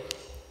day.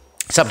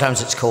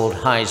 Sometimes it's called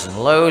highs and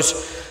lows,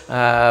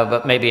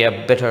 but maybe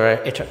a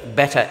better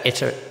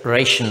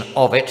iteration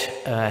of it,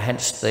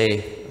 hence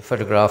the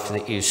photograph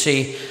that you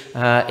see,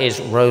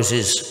 is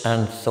roses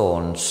and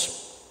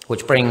thorns,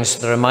 which brings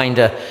the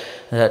reminder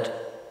that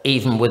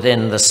even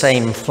within the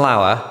same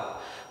flower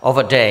of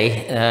a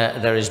day,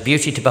 there is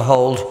beauty to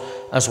behold,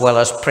 as well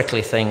as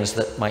prickly things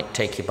that might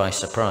take you by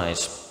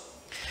surprise.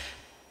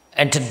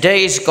 In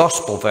today's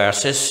gospel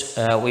verses,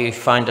 we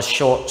find a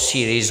short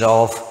series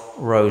of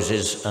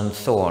roses and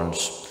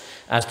thorns,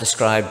 as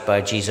described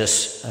by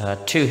Jesus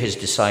to his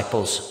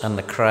disciples and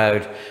the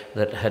crowd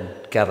that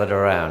had gathered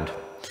around.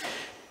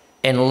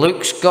 In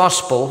Luke's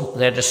gospel,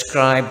 they're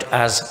described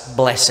as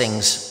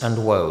blessings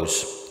and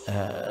woes.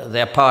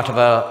 They're part of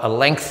a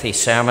lengthy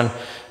sermon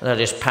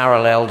that is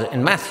paralleled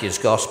in Matthew's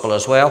gospel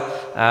as well,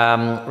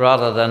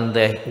 rather than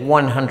the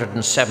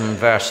 107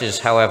 verses,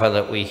 however,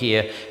 that we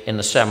hear in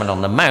the Sermon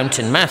on the Mount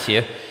in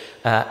Matthew.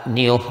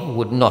 Neil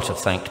would not have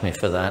thanked me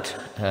for that.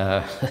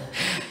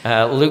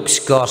 Luke's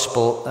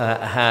gospel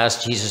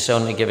has Jesus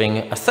only giving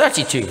a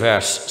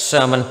 32-verse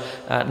sermon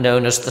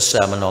known as the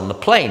Sermon on the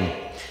Plain.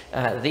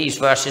 These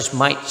verses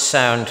might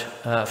sound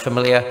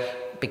familiar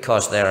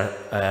because they're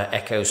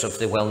echoes of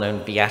the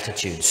well-known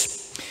Beatitudes.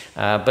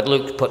 But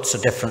Luke puts a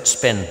different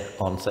spin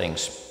on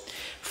things.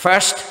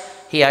 First,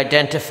 he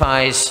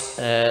identifies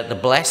the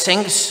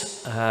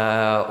blessings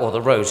or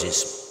the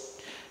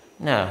roses.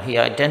 Now, he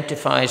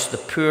identifies the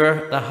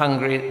poor, the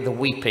hungry, the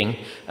weeping,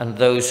 and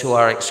those who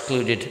are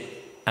excluded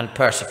and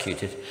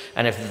persecuted.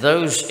 And if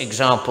those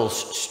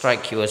examples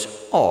strike you as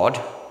odd,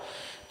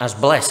 as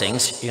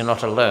blessings, you're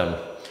not alone.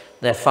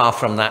 They're far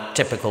from that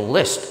typical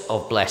list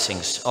of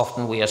blessings.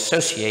 Often we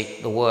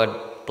associate the word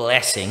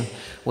blessing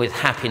with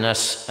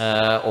happiness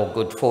or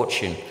good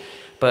fortune.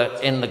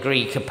 But in the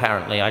Greek,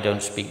 apparently, I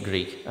don't speak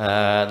Greek,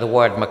 the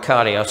word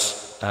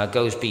makarios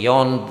goes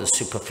beyond the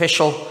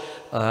superficial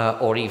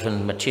or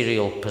even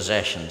material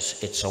possessions.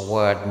 It's a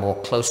word more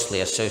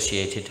closely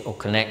associated or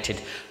connected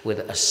with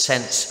a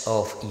sense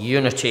of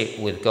unity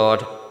with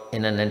God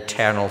in an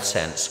internal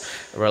sense,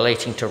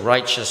 relating to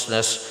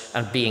righteousness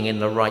and being in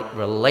the right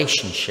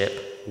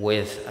relationship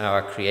with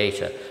our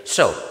Creator.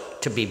 So,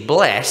 to be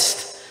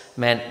blessed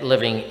meant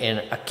living in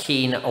a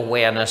keen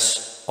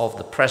awareness of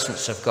the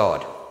presence of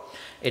God.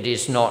 It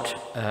is not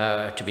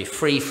to be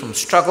free from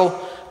struggle,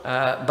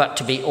 but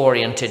to be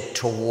oriented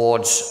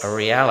towards a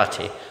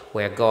reality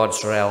where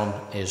God's realm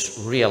is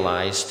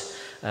realized.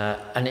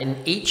 And in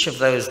each of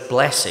those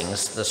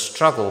blessings, the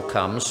struggle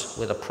comes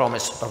with a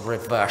promise of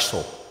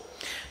reversal.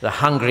 The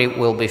hungry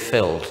will be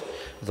filled.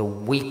 The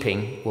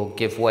weeping will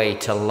give way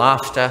to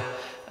laughter.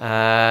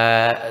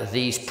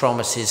 These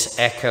promises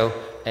echo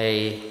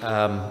a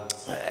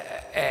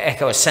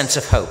sense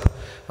of hope,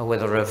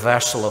 with a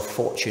reversal of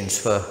fortunes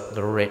for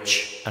the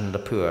rich and the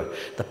poor,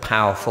 the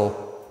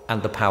powerful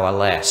and the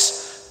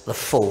powerless, the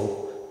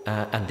full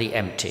and the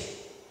empty.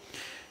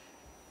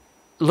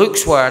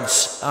 Luke's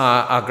words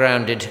are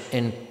grounded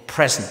in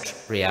present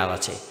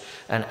reality.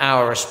 and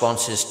our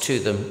responses to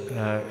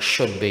them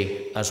should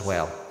be as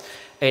well.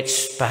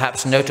 It's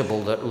perhaps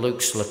notable that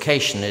Luke's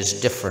location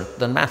is different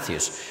than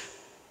Matthew's.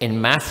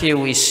 In Matthew,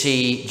 we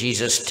see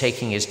Jesus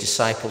taking his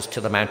disciples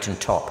to the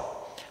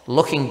mountaintop,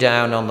 looking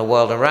down on the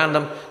world around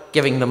them,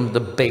 giving them the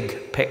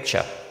big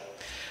picture.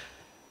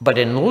 But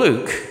in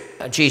Luke,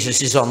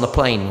 Jesus is on the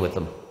plain with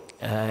them.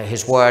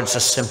 His words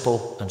are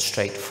simple and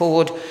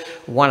straightforward.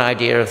 One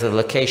idea of the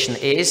location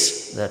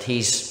is that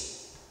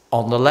he's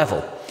on the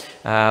level,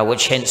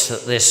 which hints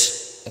that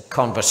this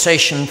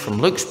conversation,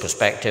 from Luke's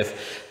perspective,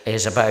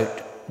 is about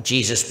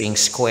Jesus being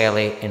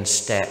squarely in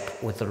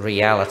step with the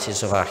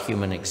realities of our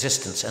human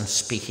existence and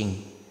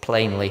speaking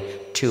plainly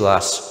to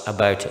us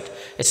about it.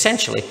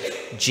 Essentially,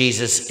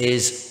 Jesus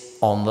is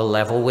on the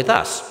level with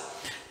us,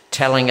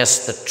 telling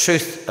us the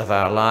truth of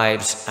our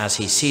lives as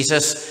he sees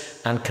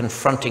us and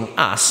confronting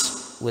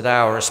us with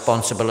our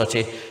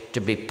responsibility to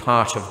be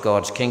part of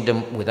God's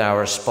kingdom with our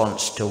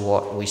response to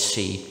what we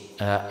see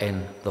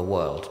in the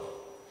world.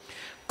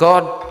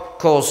 God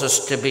calls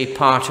us to be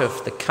part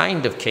of the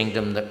kind of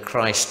kingdom that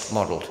Christ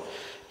modeled.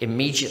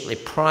 Immediately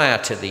prior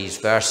to these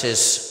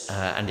verses,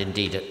 and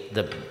indeed at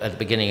the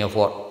beginning of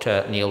what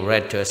Neil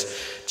read to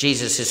us,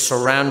 Jesus is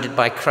surrounded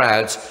by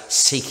crowds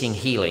seeking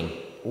healing,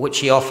 which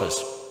he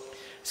offers.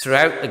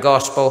 Throughout the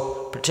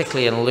gospel,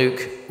 particularly in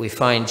Luke, we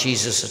find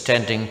Jesus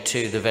attending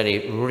to the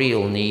very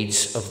real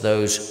needs of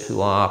those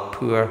who are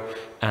poor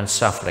and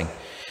suffering.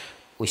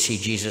 We see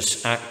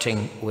Jesus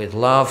acting with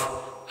love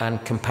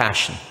and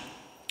compassion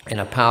in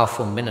a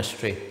powerful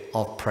ministry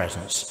of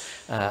presence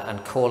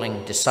and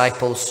calling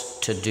disciples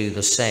to do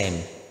the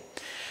same.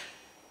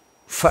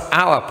 For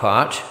our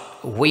part,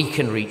 we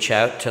can reach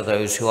out to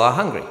those who are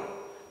hungry,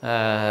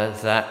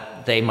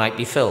 that they might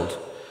be filled,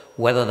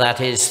 whether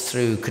that is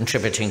through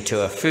contributing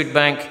to a food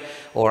bank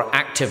or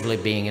actively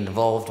being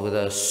involved with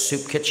a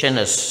soup kitchen,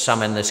 as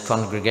some in this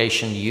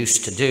congregation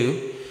used to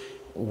do.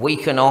 We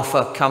can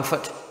offer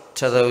comfort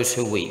to those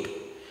who weep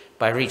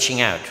by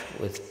reaching out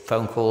with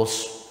phone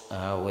calls,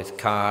 with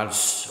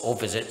cards or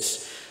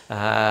visits,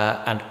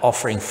 and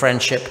offering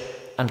friendship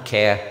and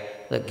care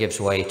that gives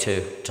way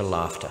to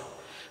laughter.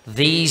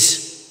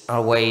 These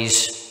are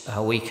ways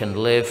we can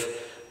live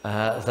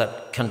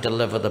that can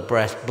deliver the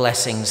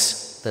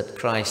blessings that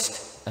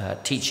Christ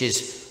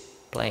teaches,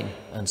 plain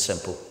and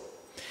simple.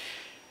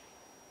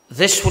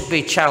 This would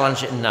be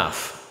challenge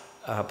enough,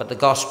 but the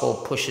gospel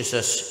pushes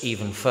us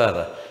even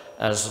further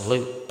as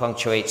Luke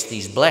punctuates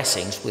these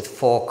blessings with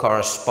 4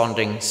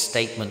 corresponding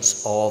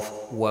statements of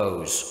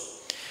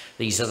woes.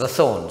 These are the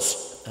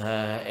thorns,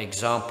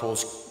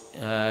 examples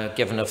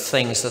given of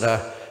things that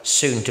are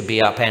soon to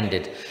be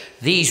upended.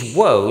 These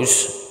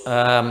woes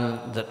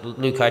that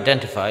Luke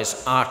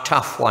identifies are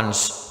tough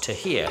ones to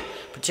hear,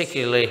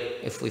 particularly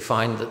if we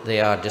find that they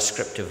are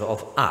descriptive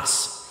of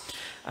us.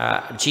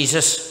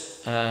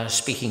 Jesus,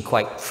 speaking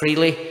quite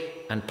freely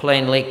and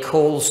plainly,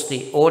 calls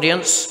the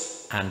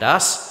audience and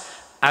us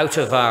out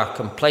of our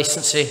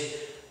complacency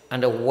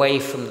and away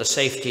from the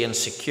safety and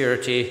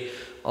security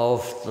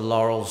of the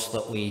laurels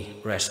that we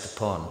rest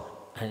upon.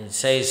 And it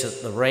says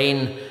that the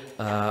reign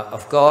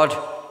of God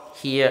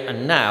here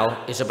and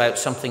now is about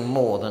something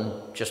more than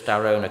just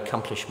our own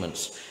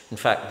accomplishments. In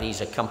fact,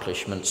 these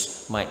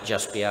accomplishments might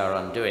just be our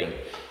undoing.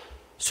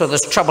 So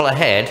there's trouble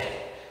ahead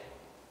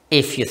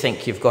if you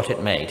think you've got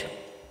it made.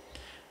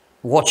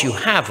 What you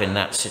have in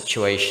that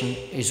situation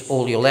is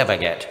all you'll ever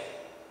get.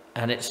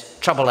 And it's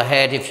trouble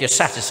ahead if you're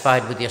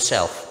satisfied with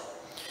yourself.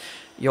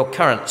 Your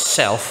current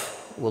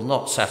self will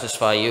not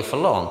satisfy you for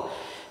long.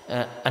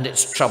 And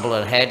it's trouble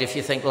ahead if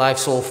you think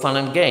life's all fun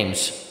and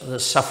games.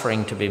 There's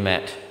suffering to be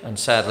met. And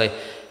sadly,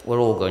 we're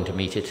all going to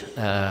meet it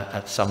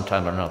at some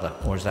time or another.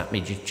 Or does that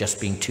mean you're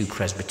just being too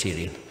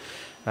Presbyterian?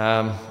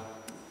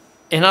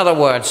 In other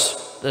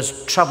words,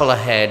 there's trouble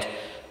ahead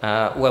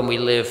when we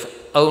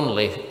live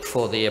only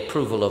for the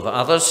approval of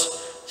others,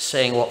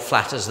 saying what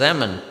flatters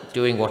them and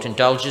doing what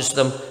indulges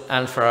them,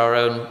 and for our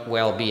own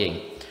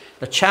well-being.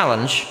 The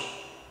challenge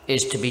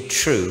is to be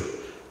true,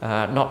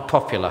 not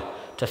popular,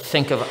 to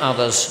think of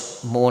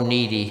others more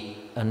needy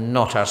and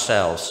not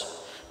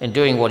ourselves, in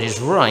doing what is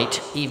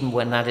right, even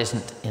when that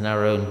isn't in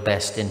our own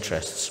best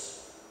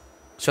interests.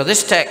 So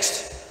this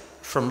text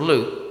from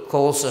Luke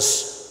calls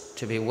us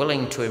to be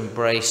willing to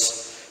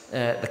embrace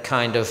the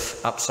kind of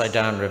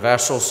upside-down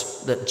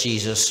reversals that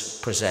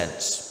Jesus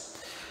presents.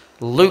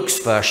 Luke's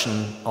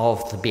version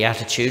of the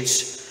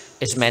Beatitudes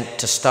is meant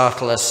to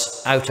startle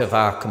us out of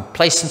our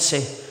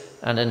complacency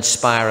and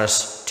inspire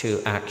us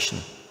to action.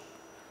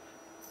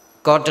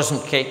 God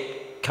doesn't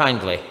take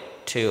kindly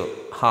to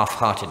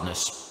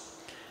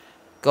half-heartedness.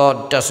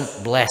 God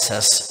doesn't bless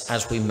us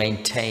as we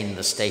maintain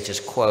the status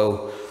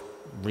quo,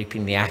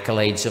 reaping the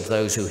accolades of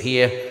those who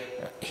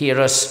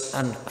hear us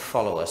and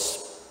follow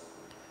us.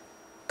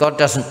 God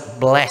doesn't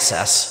bless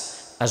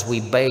us as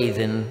we bathe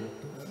in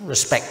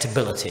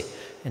respectability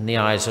in the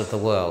eyes of the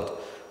world.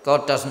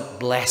 God doesn't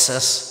bless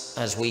us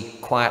as we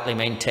quietly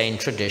maintain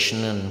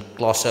tradition and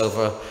gloss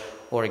over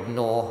or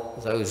ignore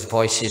those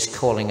voices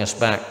calling us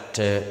back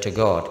to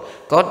God.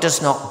 God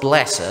does not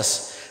bless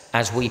us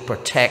as we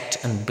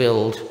protect and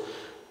build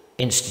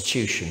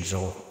institutions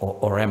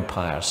or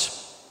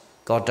empires.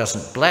 God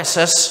doesn't bless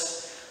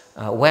us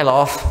well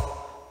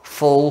off,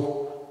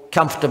 full,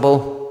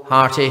 comfortable,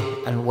 hearty,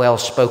 and well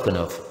spoken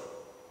of.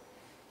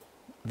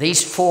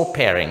 These four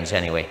pairings,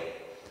 anyway,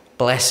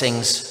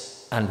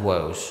 blessings and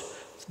woes,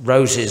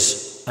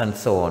 roses and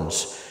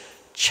thorns,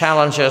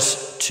 challenge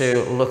us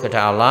to look at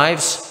our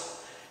lives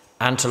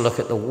and to look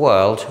at the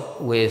world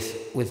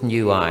with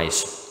new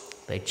eyes.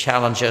 They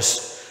challenge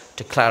us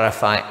to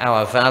clarify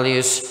our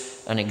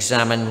values and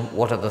examine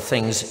what are the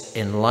things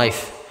in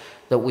life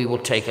that we will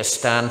take a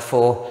stand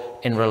for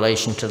in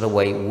relation to the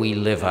way we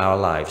live our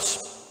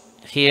lives.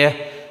 Here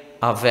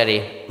are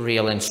very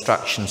real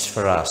instructions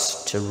for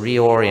us to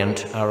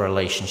reorient our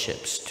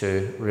relationships,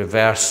 to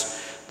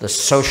reverse the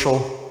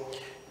social,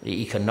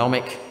 the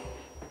economic,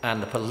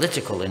 and the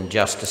political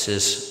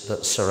injustices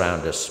that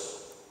surround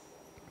us.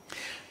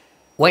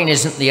 Wayne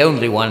isn't the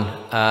only one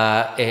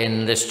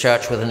in this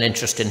church with an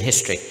interest in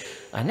history.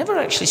 I never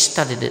actually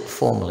studied it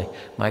formally.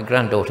 My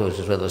granddaughter was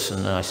with us,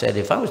 and I said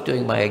if I was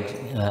doing my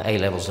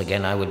A-levels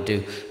again, I would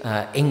do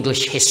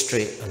English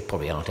history,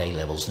 probably aren't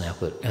A-levels now,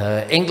 but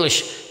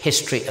English,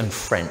 history and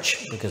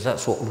French, because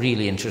that's what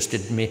really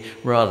interested me,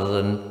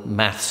 rather than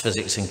maths,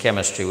 physics and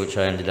chemistry, which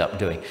I ended up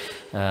doing.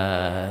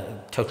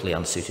 Totally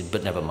unsuited,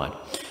 but never mind.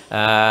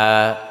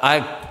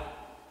 I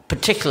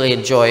particularly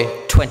enjoy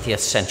 20th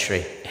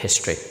century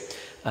history.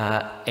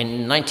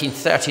 In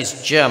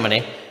 1930s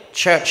Germany,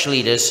 church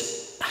leaders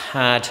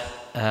had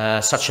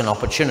such an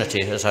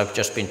opportunity, as I've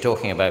just been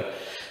talking about.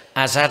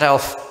 As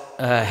Adolf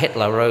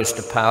Hitler rose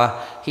to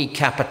power, he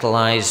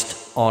capitalized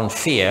on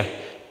fear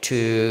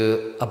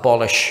to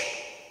abolish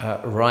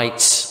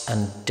rights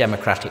and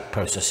democratic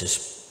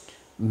processes.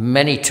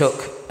 Many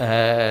took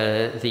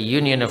the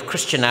union of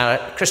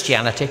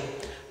Christianity,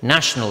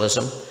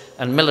 nationalism,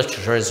 and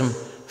militarism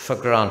for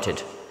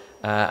granted.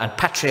 And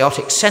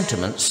patriotic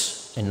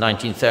sentiments in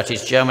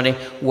 1930s Germany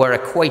were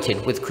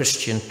equated with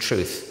Christian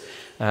truth.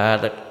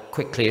 That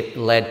quickly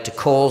led to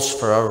calls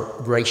for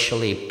a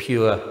racially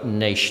pure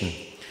nation,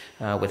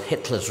 with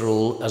Hitler's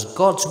rule as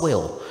God's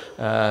will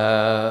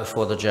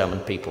for the German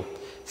people.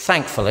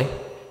 Thankfully,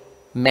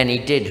 many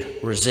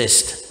did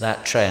resist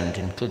that trend,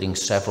 including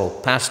several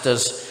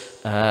pastors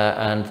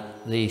and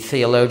the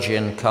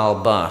theologian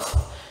Karl Barth.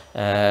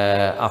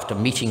 After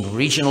meeting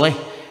regionally,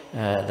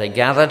 they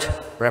gathered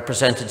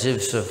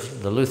representatives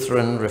of the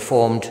Lutheran,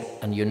 Reformed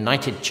and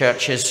United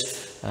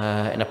churches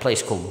in a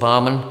place called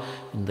Barmen,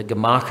 in the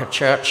Gemarker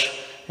Church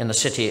in the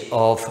city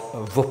of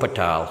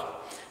Wuppertal,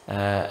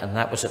 and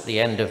that was at the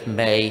end of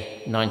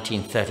May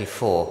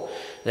 1934.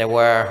 There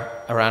were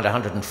around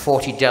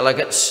 140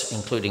 delegates,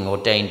 including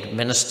ordained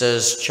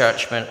ministers,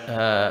 church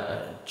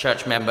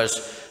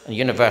members, and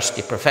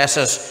university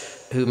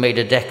professors, who made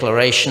a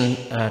declaration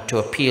to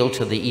appeal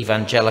to the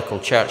evangelical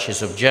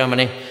churches of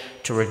Germany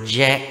to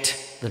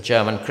reject the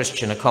German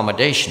Christian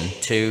accommodation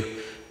to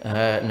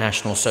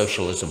National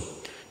Socialism,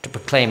 to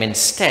proclaim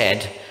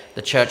instead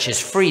the church's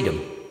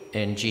freedom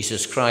in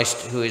Jesus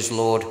Christ, who is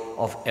Lord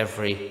of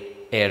every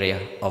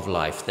area of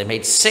life. They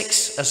made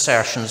 6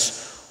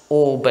 assertions,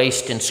 all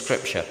based in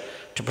Scripture,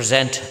 to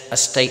present a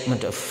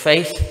statement of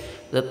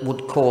faith that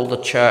would call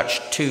the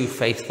church to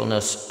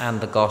faithfulness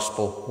and the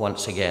gospel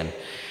once again.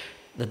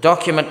 The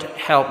document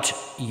helped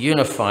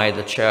unify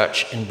the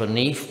church in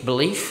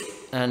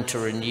belief and to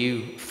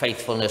renew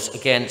faithfulness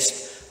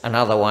against an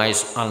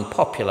otherwise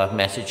unpopular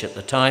message at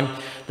the time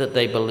that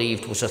they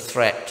believed was a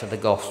threat to the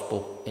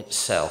gospel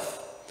itself.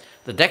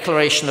 The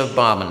Declaration of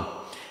Barmen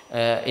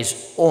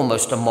is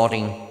almost a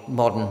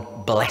modern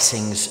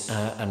blessings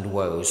and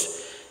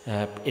woes.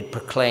 It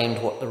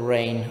proclaimed what the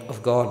reign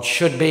of God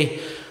should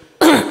be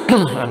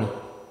and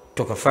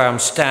took a firm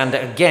stand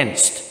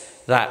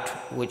against that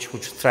which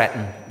would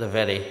threaten the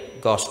very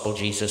gospel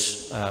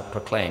Jesus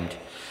proclaimed.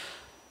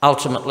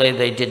 Ultimately,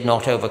 they did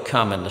not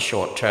overcome in the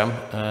short term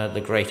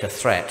the greater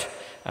threat,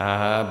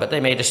 but they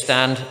made a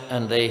stand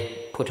and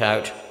they put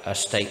out a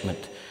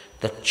statement.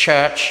 The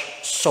church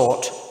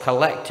sought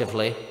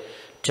collectively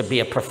to be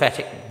a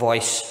prophetic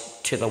voice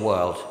to the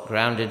world,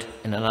 grounded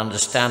in an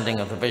understanding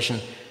of the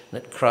vision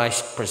that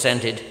Christ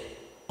presented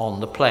on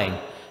the plain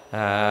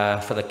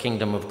for the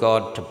kingdom of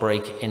God to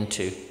break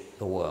into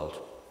the world.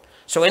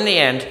 So in the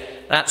end,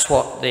 that's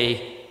what the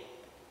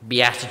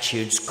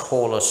Beatitudes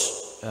call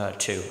us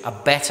to, a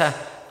better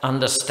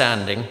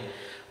understanding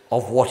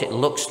of what it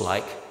looks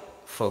like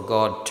for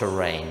God to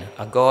reign,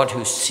 a God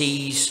who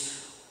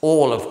sees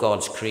all of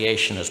God's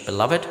creation as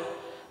beloved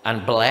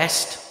and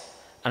blessed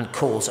and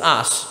calls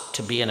us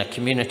to be in a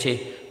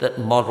community that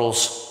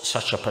models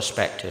such a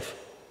perspective.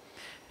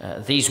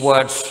 These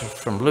words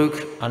from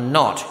Luke are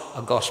not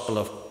a gospel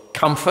of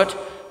comfort,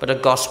 but a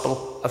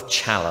gospel of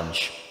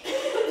challenge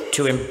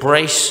to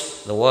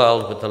embrace the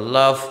world with the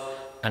love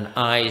and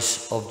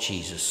eyes of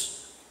Jesus.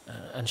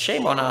 And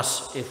shame on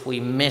us if we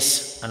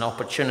miss an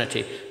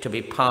opportunity to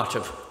be part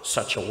of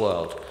such a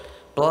world.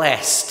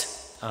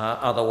 Blessed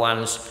are the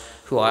ones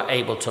who are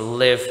able to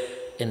live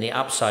in the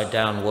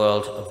upside-down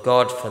world of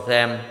God. For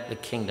them, the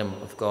kingdom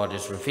of God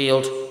is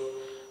revealed.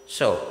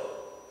 So,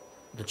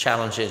 the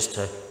challenge is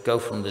to go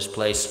from this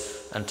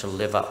place and to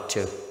live up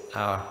to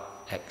our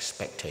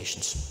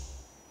expectations.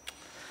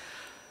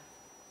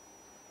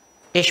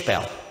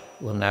 Ishbel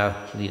will now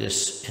lead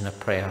us in a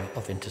prayer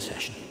of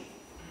intercession.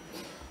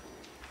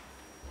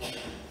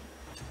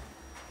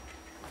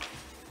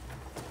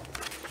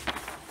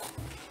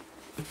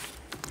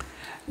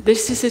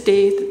 This is a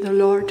day that the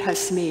Lord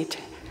has made.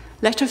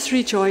 Let us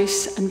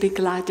rejoice and be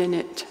glad in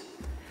it.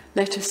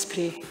 Let us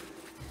pray.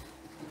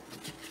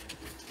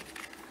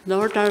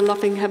 Lord, our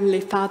loving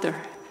Heavenly Father,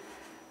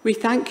 we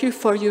thank you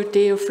for your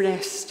day of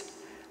rest,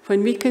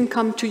 when we can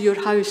come to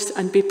your house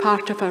and be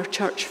part of our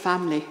church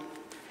family,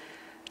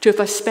 to have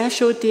a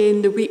special day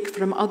in the week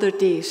from other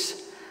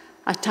days,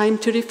 a time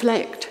to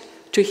reflect,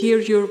 to hear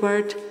your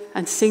word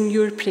and sing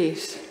your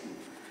praise.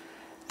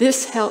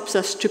 This helps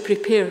us to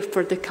prepare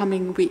for the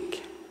coming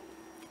week.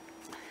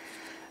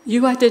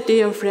 You had a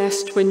day of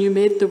rest when you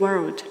made the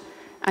world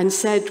and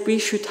said we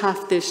should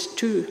have this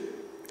too.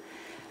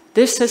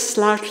 This has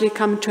largely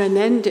come to an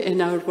end in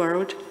our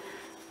world,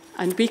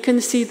 and we can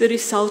see the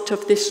result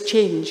of this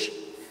change.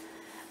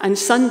 And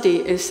Sunday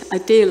is a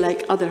day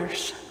like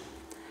others.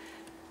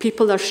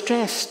 People are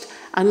stressed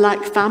and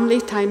lack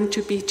family time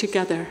to be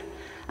together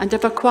and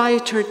have a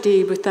quieter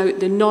day without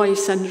the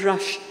noise and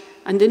rush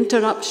and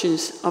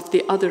interruptions of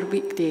the other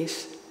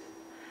weekdays.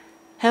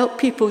 Help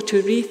people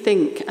to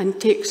rethink and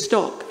take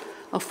stock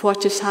of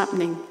what is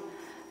happening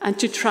and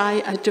to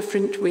try a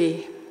different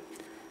way.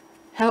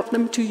 Help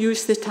them to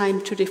use the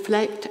time to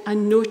reflect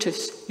and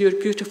notice your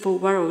beautiful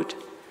world,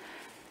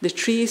 the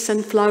trees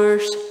and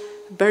flowers,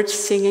 birds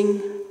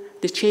singing,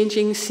 the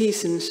changing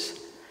seasons.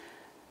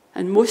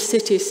 And most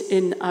cities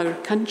in our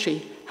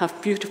country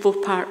have beautiful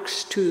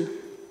parks too.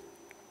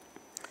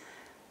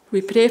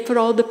 We pray for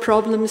all the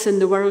problems in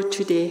the world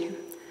today.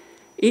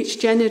 Each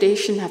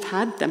generation have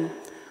had them,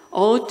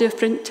 all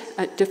different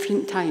at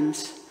different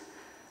times.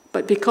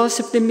 But because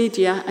of the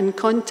media and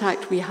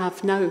contact we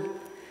have now,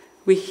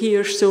 we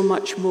hear so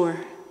much more.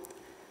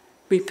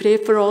 We pray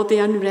for all the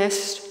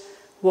unrest,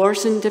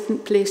 wars in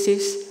different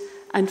places,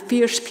 and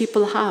fears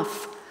people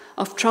have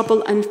of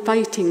trouble and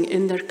fighting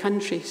in their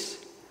countries.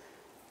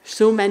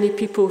 So many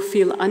people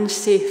feel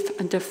unsafe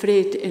and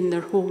afraid in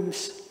their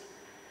homes.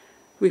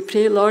 We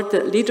pray, Lord,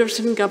 that leaders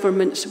and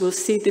governments will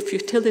see the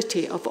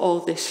futility of all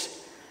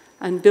this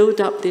and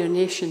build up their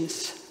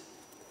nations.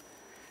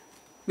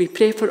 We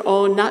pray for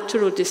all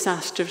natural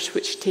disasters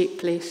which take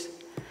place,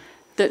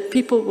 that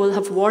people will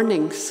have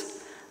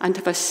warnings and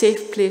have a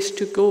safe place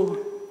to go.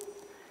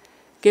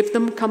 Give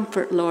them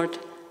comfort, Lord,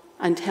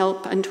 and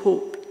help and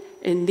hope.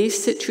 In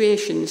these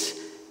situations,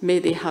 may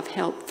they have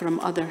help from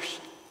others.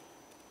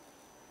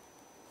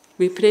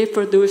 We pray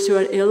for those who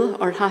are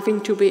ill or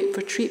having to wait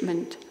for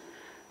treatment,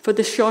 for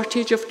the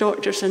shortage of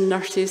doctors and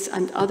nurses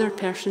and other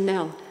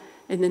personnel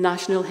in the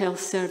National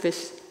Health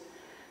Service.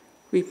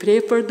 We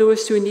pray for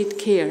those who need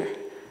care,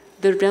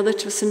 their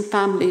relatives and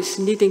families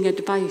needing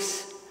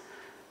advice,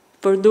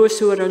 for those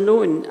who are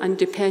alone and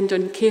depend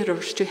on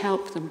carers to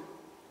help them.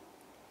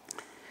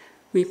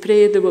 We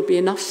pray there will be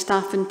enough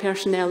staff and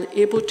personnel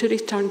able to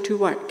return to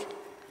work.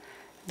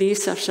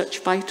 These are such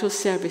vital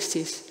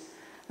services,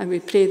 and we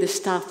pray the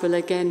staff will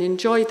again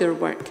enjoy their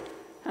work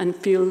and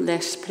feel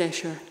less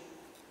pressure.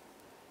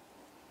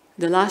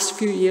 The last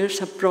few years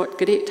have brought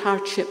great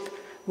hardship,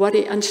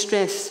 worry and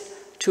stress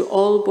to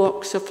all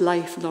walks of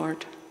life,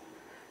 Lord.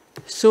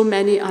 So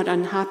many are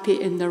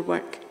unhappy in their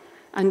work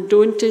and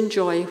don't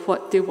enjoy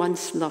what they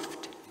once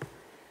loved.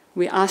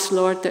 We ask,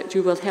 Lord, that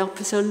you will help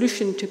a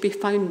solution to be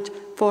found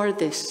for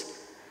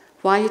this,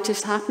 why it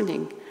is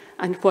happening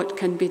and what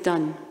can be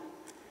done.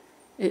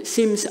 It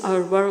seems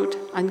our world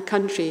and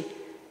country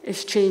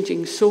is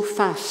changing so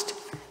fast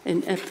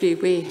in every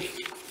way.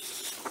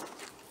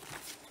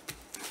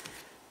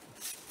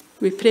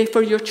 We pray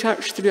for your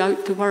church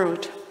throughout the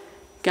world,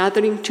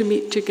 gathering to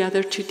meet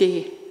together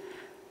today,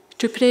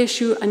 to praise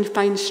you and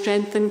find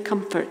strength and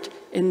comfort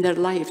in their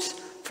lives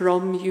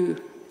from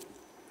you.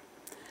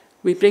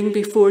 We bring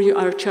before you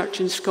our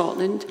church in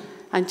Scotland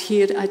and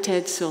here at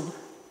EDZELL,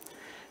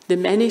 the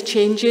many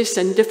changes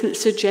and different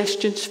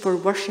suggestions for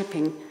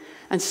worshipping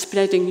and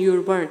spreading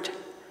your word,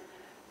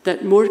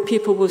 that more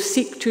people will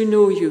seek to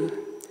know you.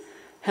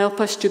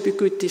 Help us to be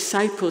good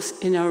disciples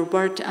in our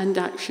word and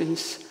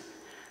actions,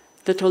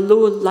 that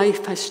although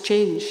life has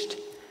changed,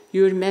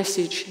 your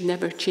message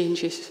never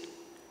changes.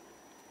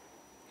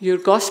 Your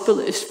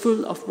gospel is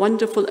full of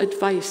wonderful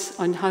advice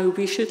on how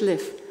we should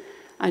live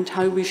and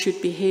how we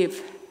should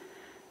behave.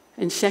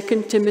 In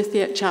 2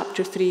 Timothy at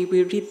chapter 3,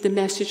 we read the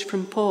message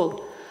from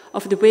Paul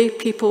of the way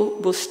people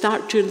will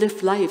start to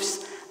live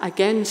lives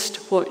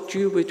against what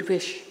you would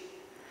wish.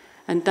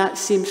 And that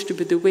seems to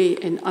be the way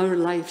in our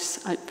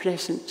lives at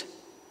present.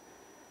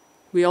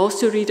 We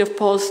also read of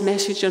Paul's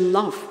message on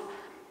love,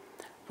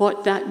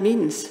 what that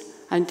means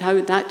and how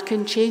that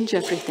can change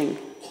everything.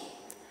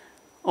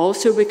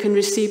 Also, we can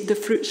receive the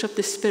fruits of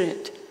the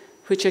Spirit,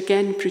 which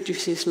again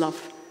produces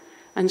love,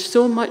 and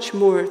so much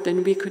more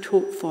than we could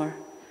hope for,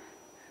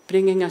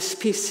 bringing us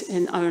peace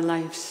in our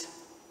lives.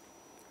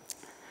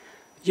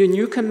 Your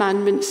new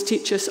commandments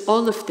teach us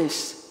all of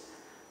this,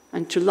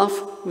 and to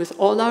love with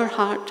all our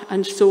heart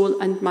and soul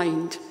and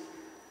mind,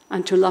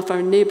 and to love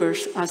our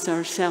neighbours as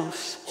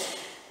ourselves.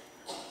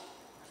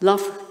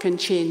 Love can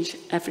change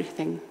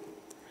everything.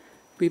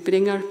 We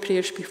bring our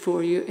prayers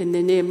before you in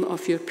the name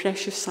of your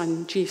precious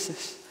Son,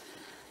 Jesus.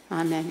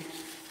 Amen.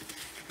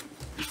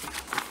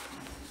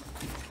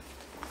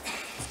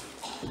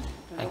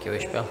 Thank you,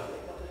 Ishbel.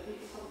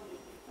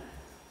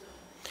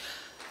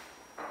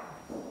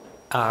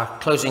 Our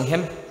closing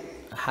hymn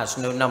has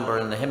no number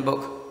in the hymn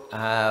book,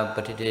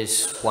 but it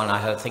is one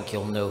I think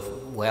you'll know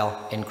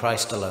well, In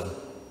Christ Alone.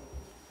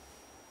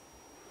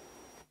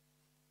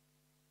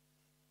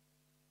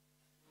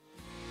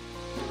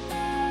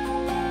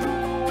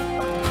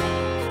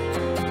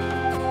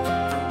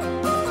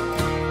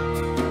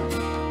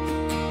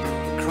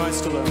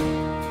 Christ alone.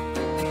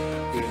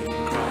 In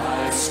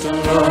Christ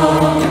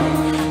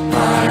alone,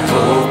 my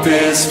hope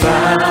is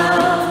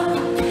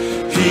found.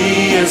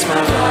 He is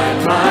my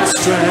light, my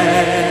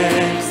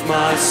strength,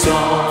 my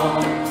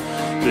song.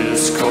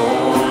 This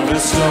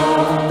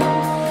cornerstone,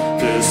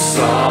 this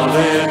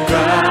solid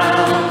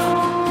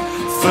ground,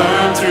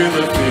 firm through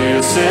the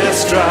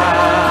fiercest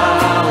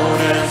drought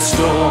and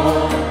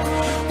storm.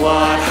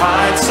 What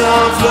heights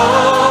of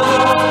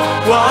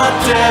love, what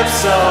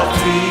depths of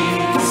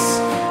peace,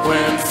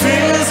 when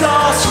fears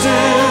are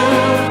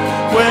still,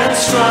 when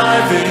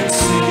striving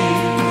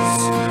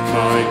cease.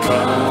 My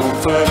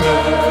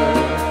comforter,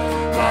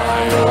 my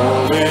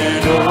all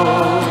in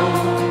all,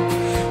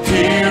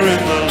 here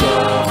in the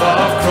love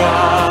of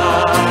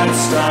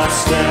Christ I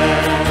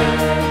stand.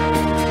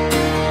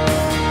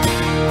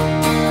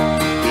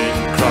 In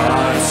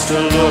Christ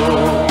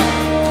alone,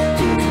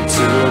 who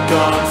took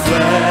on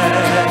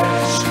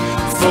flesh,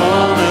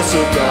 fullness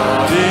of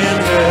God in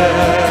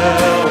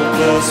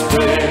helpless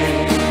pain.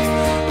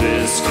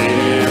 This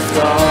gift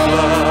of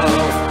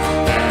love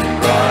and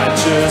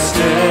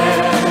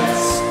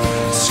righteousness,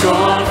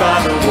 scorned by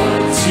the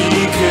ones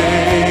he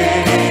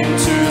came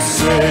to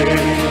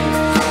save,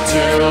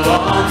 till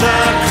on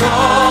that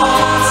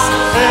cross,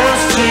 as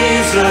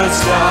Jesus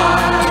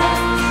died,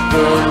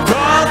 the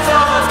wrath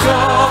of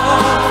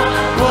God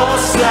was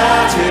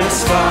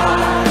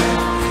satisfied.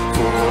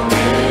 For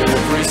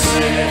every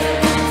sin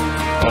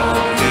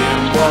on him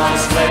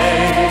was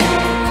laid.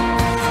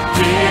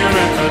 Here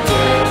in the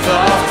death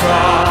of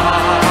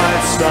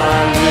Christ I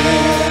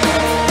live.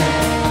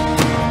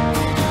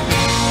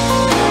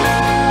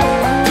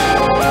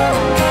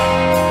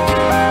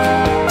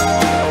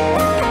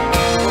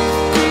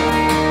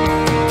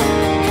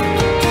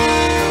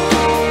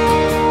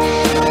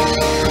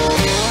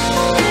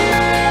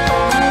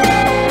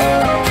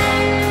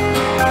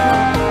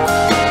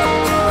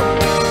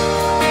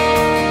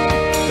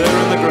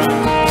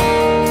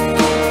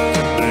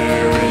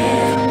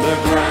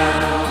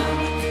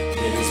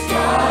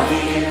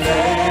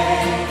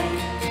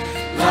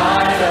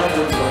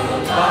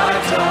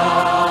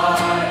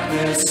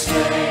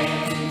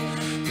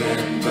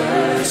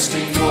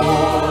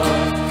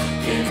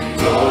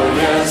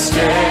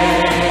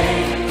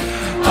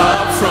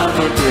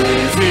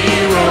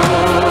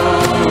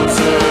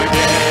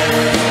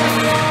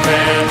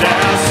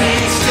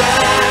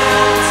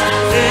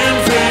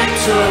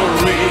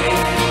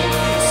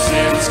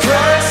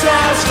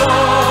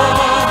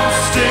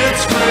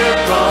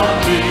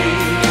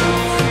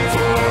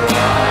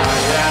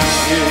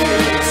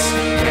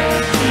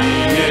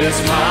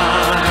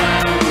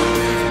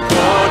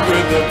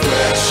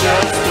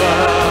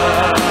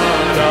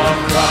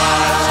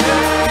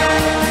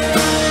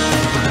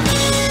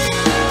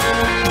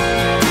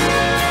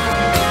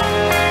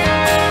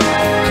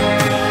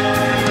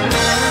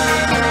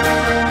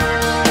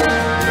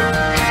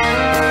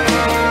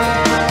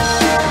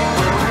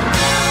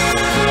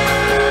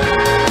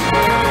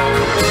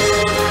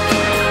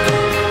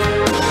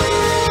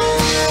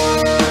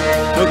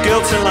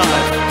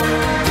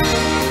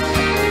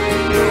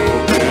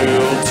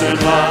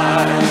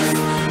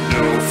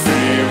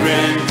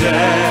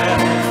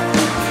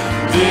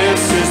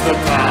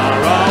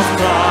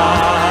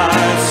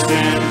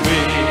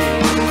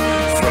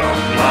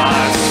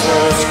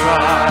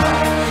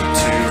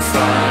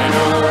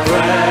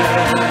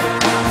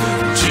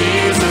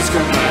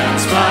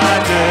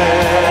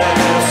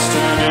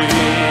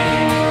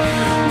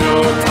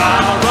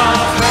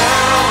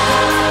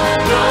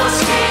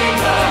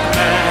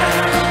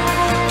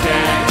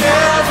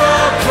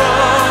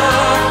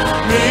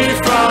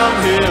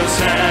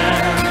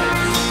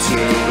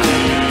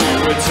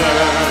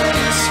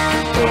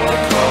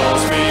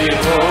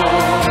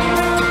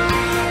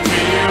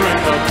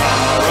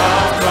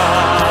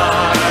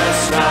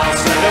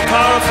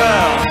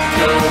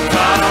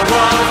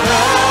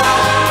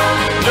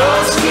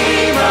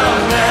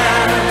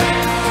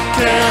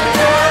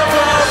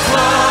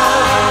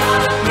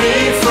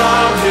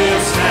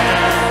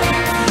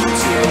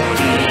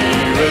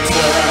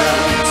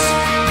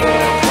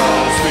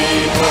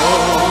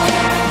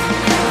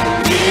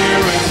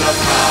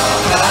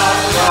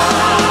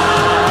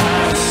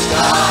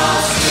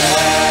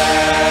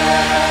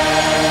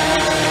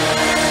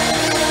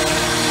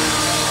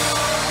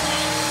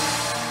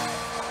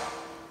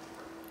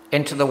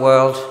 Into the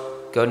world,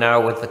 go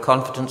now with the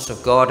confidence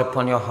of God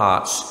upon your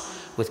hearts,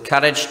 with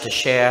courage to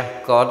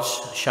share God's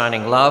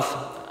shining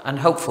love and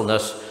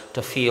hopefulness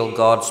to feel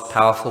God's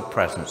powerful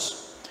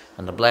presence.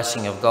 And the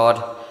blessing of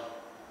God,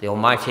 the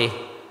Almighty,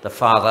 the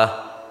Father,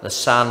 the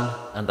Son,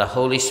 and the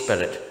Holy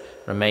Spirit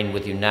remain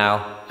with you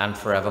now and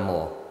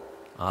forevermore.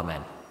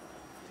 Amen.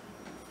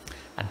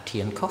 And tea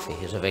and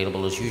coffee is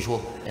available as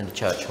usual in the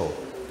church hall.